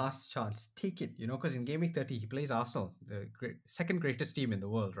your last chance. Take it, because in Game Week 30, he plays Arsenal, the second greatest team in the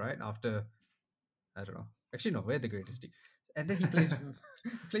world, right? After, I don't know. Actually, no, we're the greatest team. And then he plays he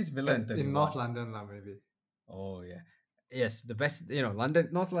plays Villa in In North 31. London, lah, maybe. Oh, yeah. Yes, the best, London,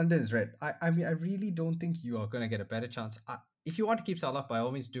 North London is red. I mean, I really don't think you are going to get a better chance. If you want to keep Salah, by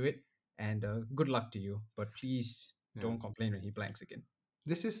all means, do it. And good luck to you. But please Yeah. don't complain when he blanks again.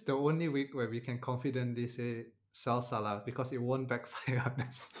 This is the only week where we can confidently say sell Salah because it won't backfire on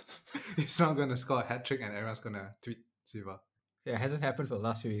us. He's not going to score a hat trick and everyone's going to tweet Siva. Yeah, it hasn't happened for the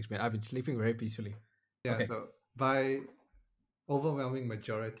last few weeks, man. I've been sleeping very peacefully. Yeah, Okay, so by overwhelming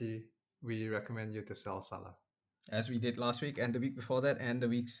majority, we recommend you to sell Salah. as we did last week and the week before that and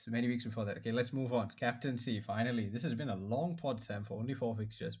many weeks before that. Okay, let's move on. Captaincy, finally. This has been a long pod, Sam, for only 4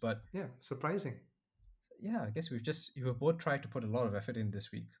 fixtures. But Yeah, surprising. yeah, I guess we've both tried to put a lot of effort in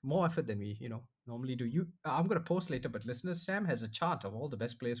this week. More effort than we. normally do. You, I'm going to post later, but listeners, Sam has a chart of all the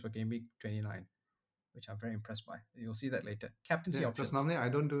best players for Game Week 29, which I'm very impressed by. You'll see that later. Captaincy Yeah, because options. normally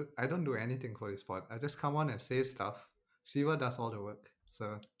I don't do anything for this pod. I just come on and say stuff, see what does all the work.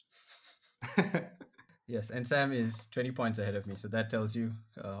 So Yes, and Sam is 20 points ahead of me, so that tells you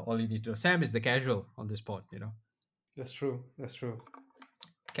all you need to know. Sam is the casual on this pod, you know. that's true. That's true.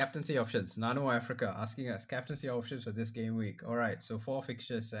 Captaincy options. Nano Africa asking us captaincy options for this game week. All right, so four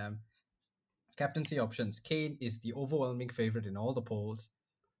fixtures, Sam. Captaincy options. Kane is the overwhelming favorite in all the polls.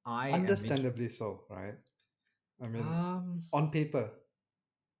 I am making. Understandably so, right? I mean, Um, on paper,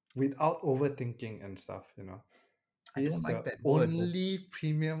 without overthinking and stuff, I don't he's like the that word. only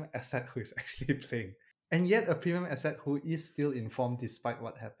premium asset who is actually playing. And yet a premium asset who is still informed despite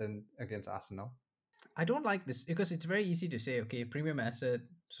what happened against Arsenal. I don't like this because it's very easy to say, okay, premium asset,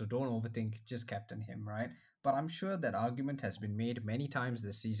 so don't overthink, just captain him, right? But I'm sure that argument has been made many times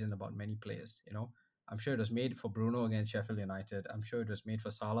this season about many players, you know. I'm sure it was made for Bruno against Sheffield United. I'm sure it was made for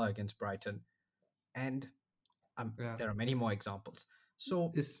Salah against Brighton. And Yeah. there are many more examples.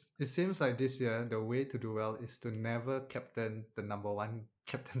 So It seems like this year the way to do well is to never captain the number one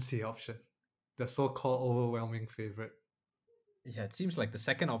captaincy option. The so called overwhelming favorite. yeah, it seems like the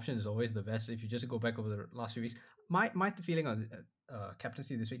second option is always the best if you just go back over the last few weeks. My feeling on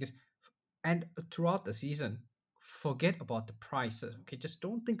captaincy this week is, and throughout the season, forget about the prices. Okay, just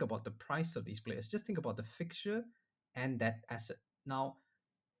don't think about the price of these players. Just think about the fixture and that asset. Now,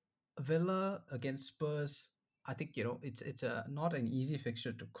 Villa against Spurs, I think it's a not an easy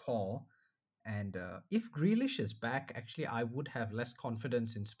fixture to call. And if Grealish is back, actually, I would have less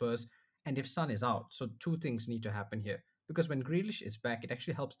confidence in Spurs. And if Son is out, so two things need to happen here. Because when Grealish is back, it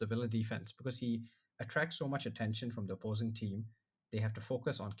actually helps the Villa defense because he attracts so much attention from the opposing team. They have to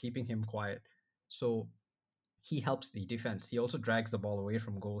focus on keeping him quiet. So he helps the defense. He also drags the ball away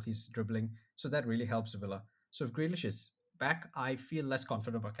from goal. He's dribbling. So that really helps Villa. So if Grealish is back, I feel less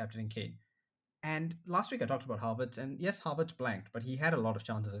confident about captaining Kane. And last week I talked about Havertz, and yes, Havertz blanked, but he had a lot of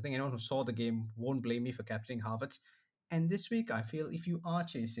chances. I think anyone who saw the game won't blame me for captaining Havertz. And this week, I feel if you are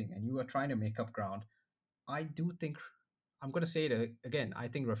chasing and you are trying to make up ground, I do think I'm going to say it again. I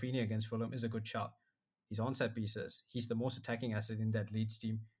think Rafinha against Fulham is a good shot. He's on set pieces. He's the most attacking asset in that Leeds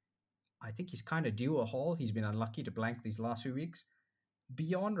team. I think he's kind of due a haul. He's been unlucky to blank these last few weeks.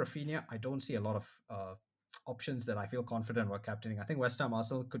 Beyond Rafinha, I don't see a lot of options that I feel confident about captaining. I think West Ham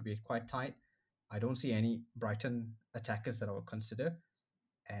Arsenal could be quite tight. I don't see any Brighton attackers that I would consider,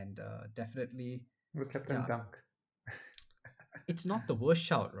 and definitely, With Captain yeah, Dunk. it's not the worst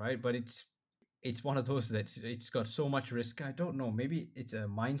shout, right? But it's one of those that it's got so much risk. I don't know. Maybe it's a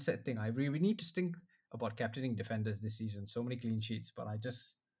mindset thing. I really need to think about captaining defenders this season. So many clean sheets, but I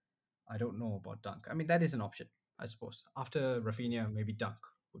don't know about Dunk. I mean, that is an option, I suppose. After Rafinha, maybe Dunk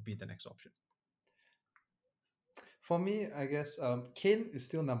would be the next option. For me, I guess Kane is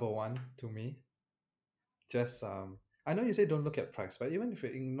still number one to me. Just I know you say don't look at price, but even if you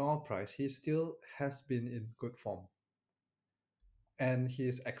ignore price, he still has been in good form. And he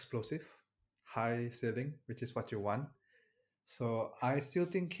is explosive, high ceiling, which is what you want. So I still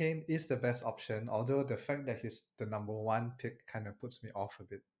think Kane is the best option, although the fact that he's the number one pick kind of puts me off a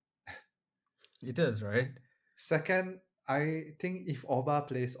bit. It is, right? Second, I think if Oba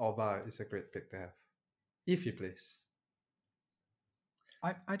plays, Oba is a great pick to have. If he plays.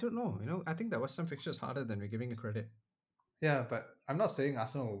 I don't know. I think that Western fixture is harder than we're giving it credit. Yeah, but I'm not saying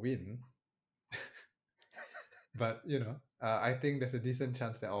Arsenal will win. But, I think there's a decent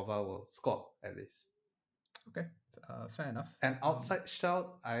chance that Oba will score at least. Okay, fair enough. And outside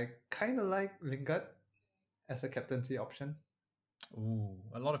shout, I kind of like Lingard as a captaincy option. Ooh,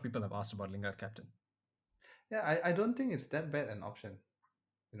 a lot of people have asked about Lingard captain. Yeah, I don't think it's that bad an option.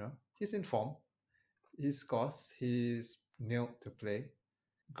 He's in form. He scores. He's nailed to play.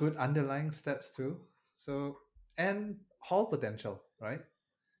 Good underlying stats too. So, and Hall potential, right?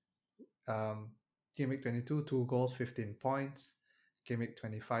 Um, Game week 22, 2 goals, 15 points. Game week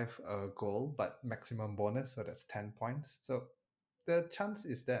 25, a goal, but maximum bonus, so that's 10 points. So the chance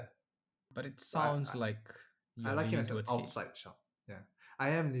is there. But it So sounds like I you're like him leaning as an towards Kane. outside shot. Yeah, I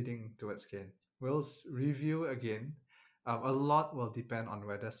am leading towards Kane. We'll review again. A lot will depend on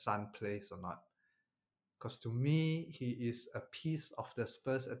whether Sun plays or not. Because to me, he is a piece of the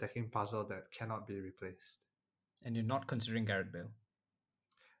Spurs attacking puzzle that cannot be replaced. And you're not considering Gareth Bale.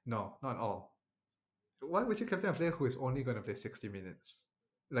 No, not all. Why would you captain a player who is only going to play 60 minutes?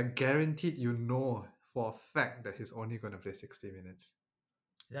 Like, guaranteed, for a fact that he's only going to play 60 minutes.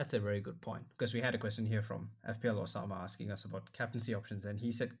 That's a very good point because we had a question here from FPL Osama asking us about captaincy options, and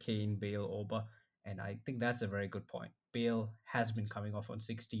he said Kane, Bale, Oba, and I think that's a very good point. Bale has been coming off on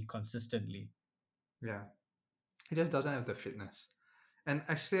 60 consistently. Yeah, he just doesn't have the fitness. And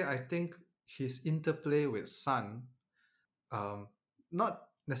actually, I think his interplay with Sun, um, not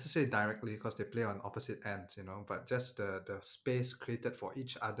necessarily directly because they play on opposite ends, but just the space created for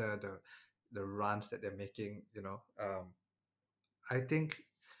each other, the runs that they're making, I think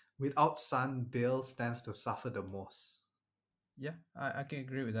without Sun, Bill stands to suffer the most. Yeah, I can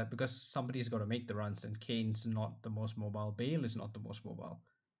agree with that because somebody's got to make the runs, and Kane's not the most mobile. Bale is not the most mobile.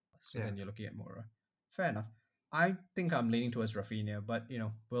 So Yeah, then you're looking at Mora. Fair enough. I think I'm leaning towards Rafinha, but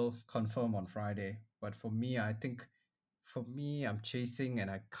we'll confirm on Friday. But for me, I'm chasing,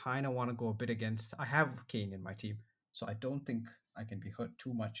 and I kind of want to go a bit against. I have Kane in my team, so I don't think I can be hurt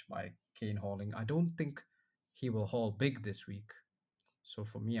too much by Kane hauling. I don't think he will haul big this week. So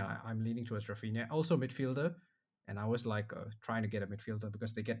for me, I'm leaning towards Rafinha. Also midfielder, and I was like trying to get a midfielder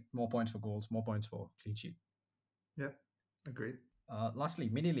because they get more points for goals, more points for clean sheet. yeah, agreed. Lastly,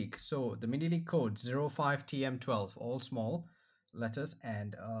 mini league. So the mini league code 05TM12, all small letters,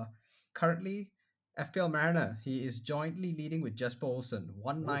 and currently FPL Mariner, he is jointly leading with Jesper Olsen,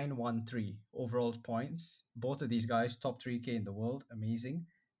 Oh, 1913 overall points. Both of these guys top 3K in the world, amazing.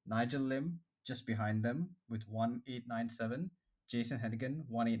 Nigel Lim just behind them with 1897. Jason Hennigan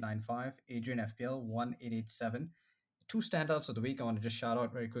 1895. Adrian FPL 1887. Two standouts of the week I want to just shout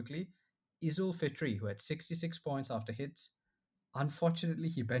out very quickly. Izul Fitri, who had 66 points after hits. Unfortunately,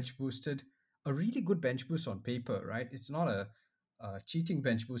 he bench boosted a really good bench boost on paper, right? It's not a cheating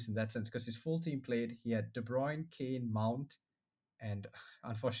bench boost in that sense because his full team played. He had De Bruyne, Kane, Mount, and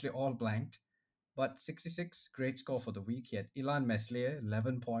unfortunately all blanked. But 66, great score for the week. He had Ilan Meslier,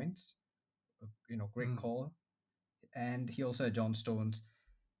 11 points. Great mm, call. And he also had John Stones.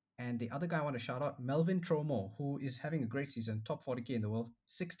 And the other guy I want to shout out, Melvin Tromo, who is having a great season, top 40K in the world,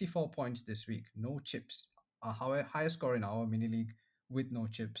 64 points this week, no chips. Highest score in our mini league with no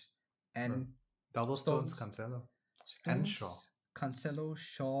chips. bro. And Double Stones, Stones, Cancelo, and Shaw. Stones, Cancelo,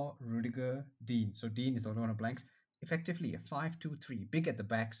 Shaw, Rudiger, Dean. So Dean is the only one who blanks. Effectively a 5-2-3, big at the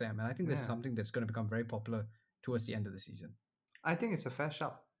back, Sam. And I think this is Yeah, something that's going to become very popular towards the end of the season. I think it's a fair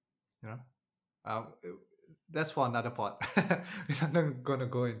shout. You know, it- that's for another part. I'm not gonna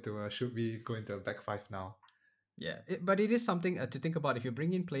go into should we go into a back five now? Yeah, but it is something to think about. If you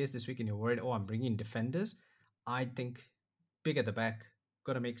bring in players this week and you're worried, oh, I'm bringing in defenders, I think big at the back,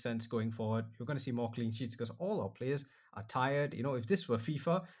 going to make sense going forward. You're going to see more clean sheets because all our players are tired. If this were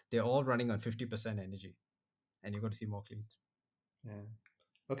FIFA, they're all running on 50% energy, and you're going to see more cleans. Yeah.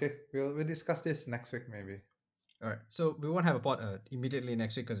 Okay, we'll discuss this next week maybe. All right, so we won't have a pot immediately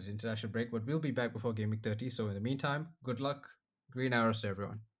next week because it's international break, but we'll be back before Game Week 30. So in the meantime, good luck. Green arrows to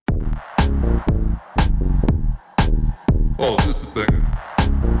everyone. Oh, this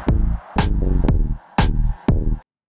thing.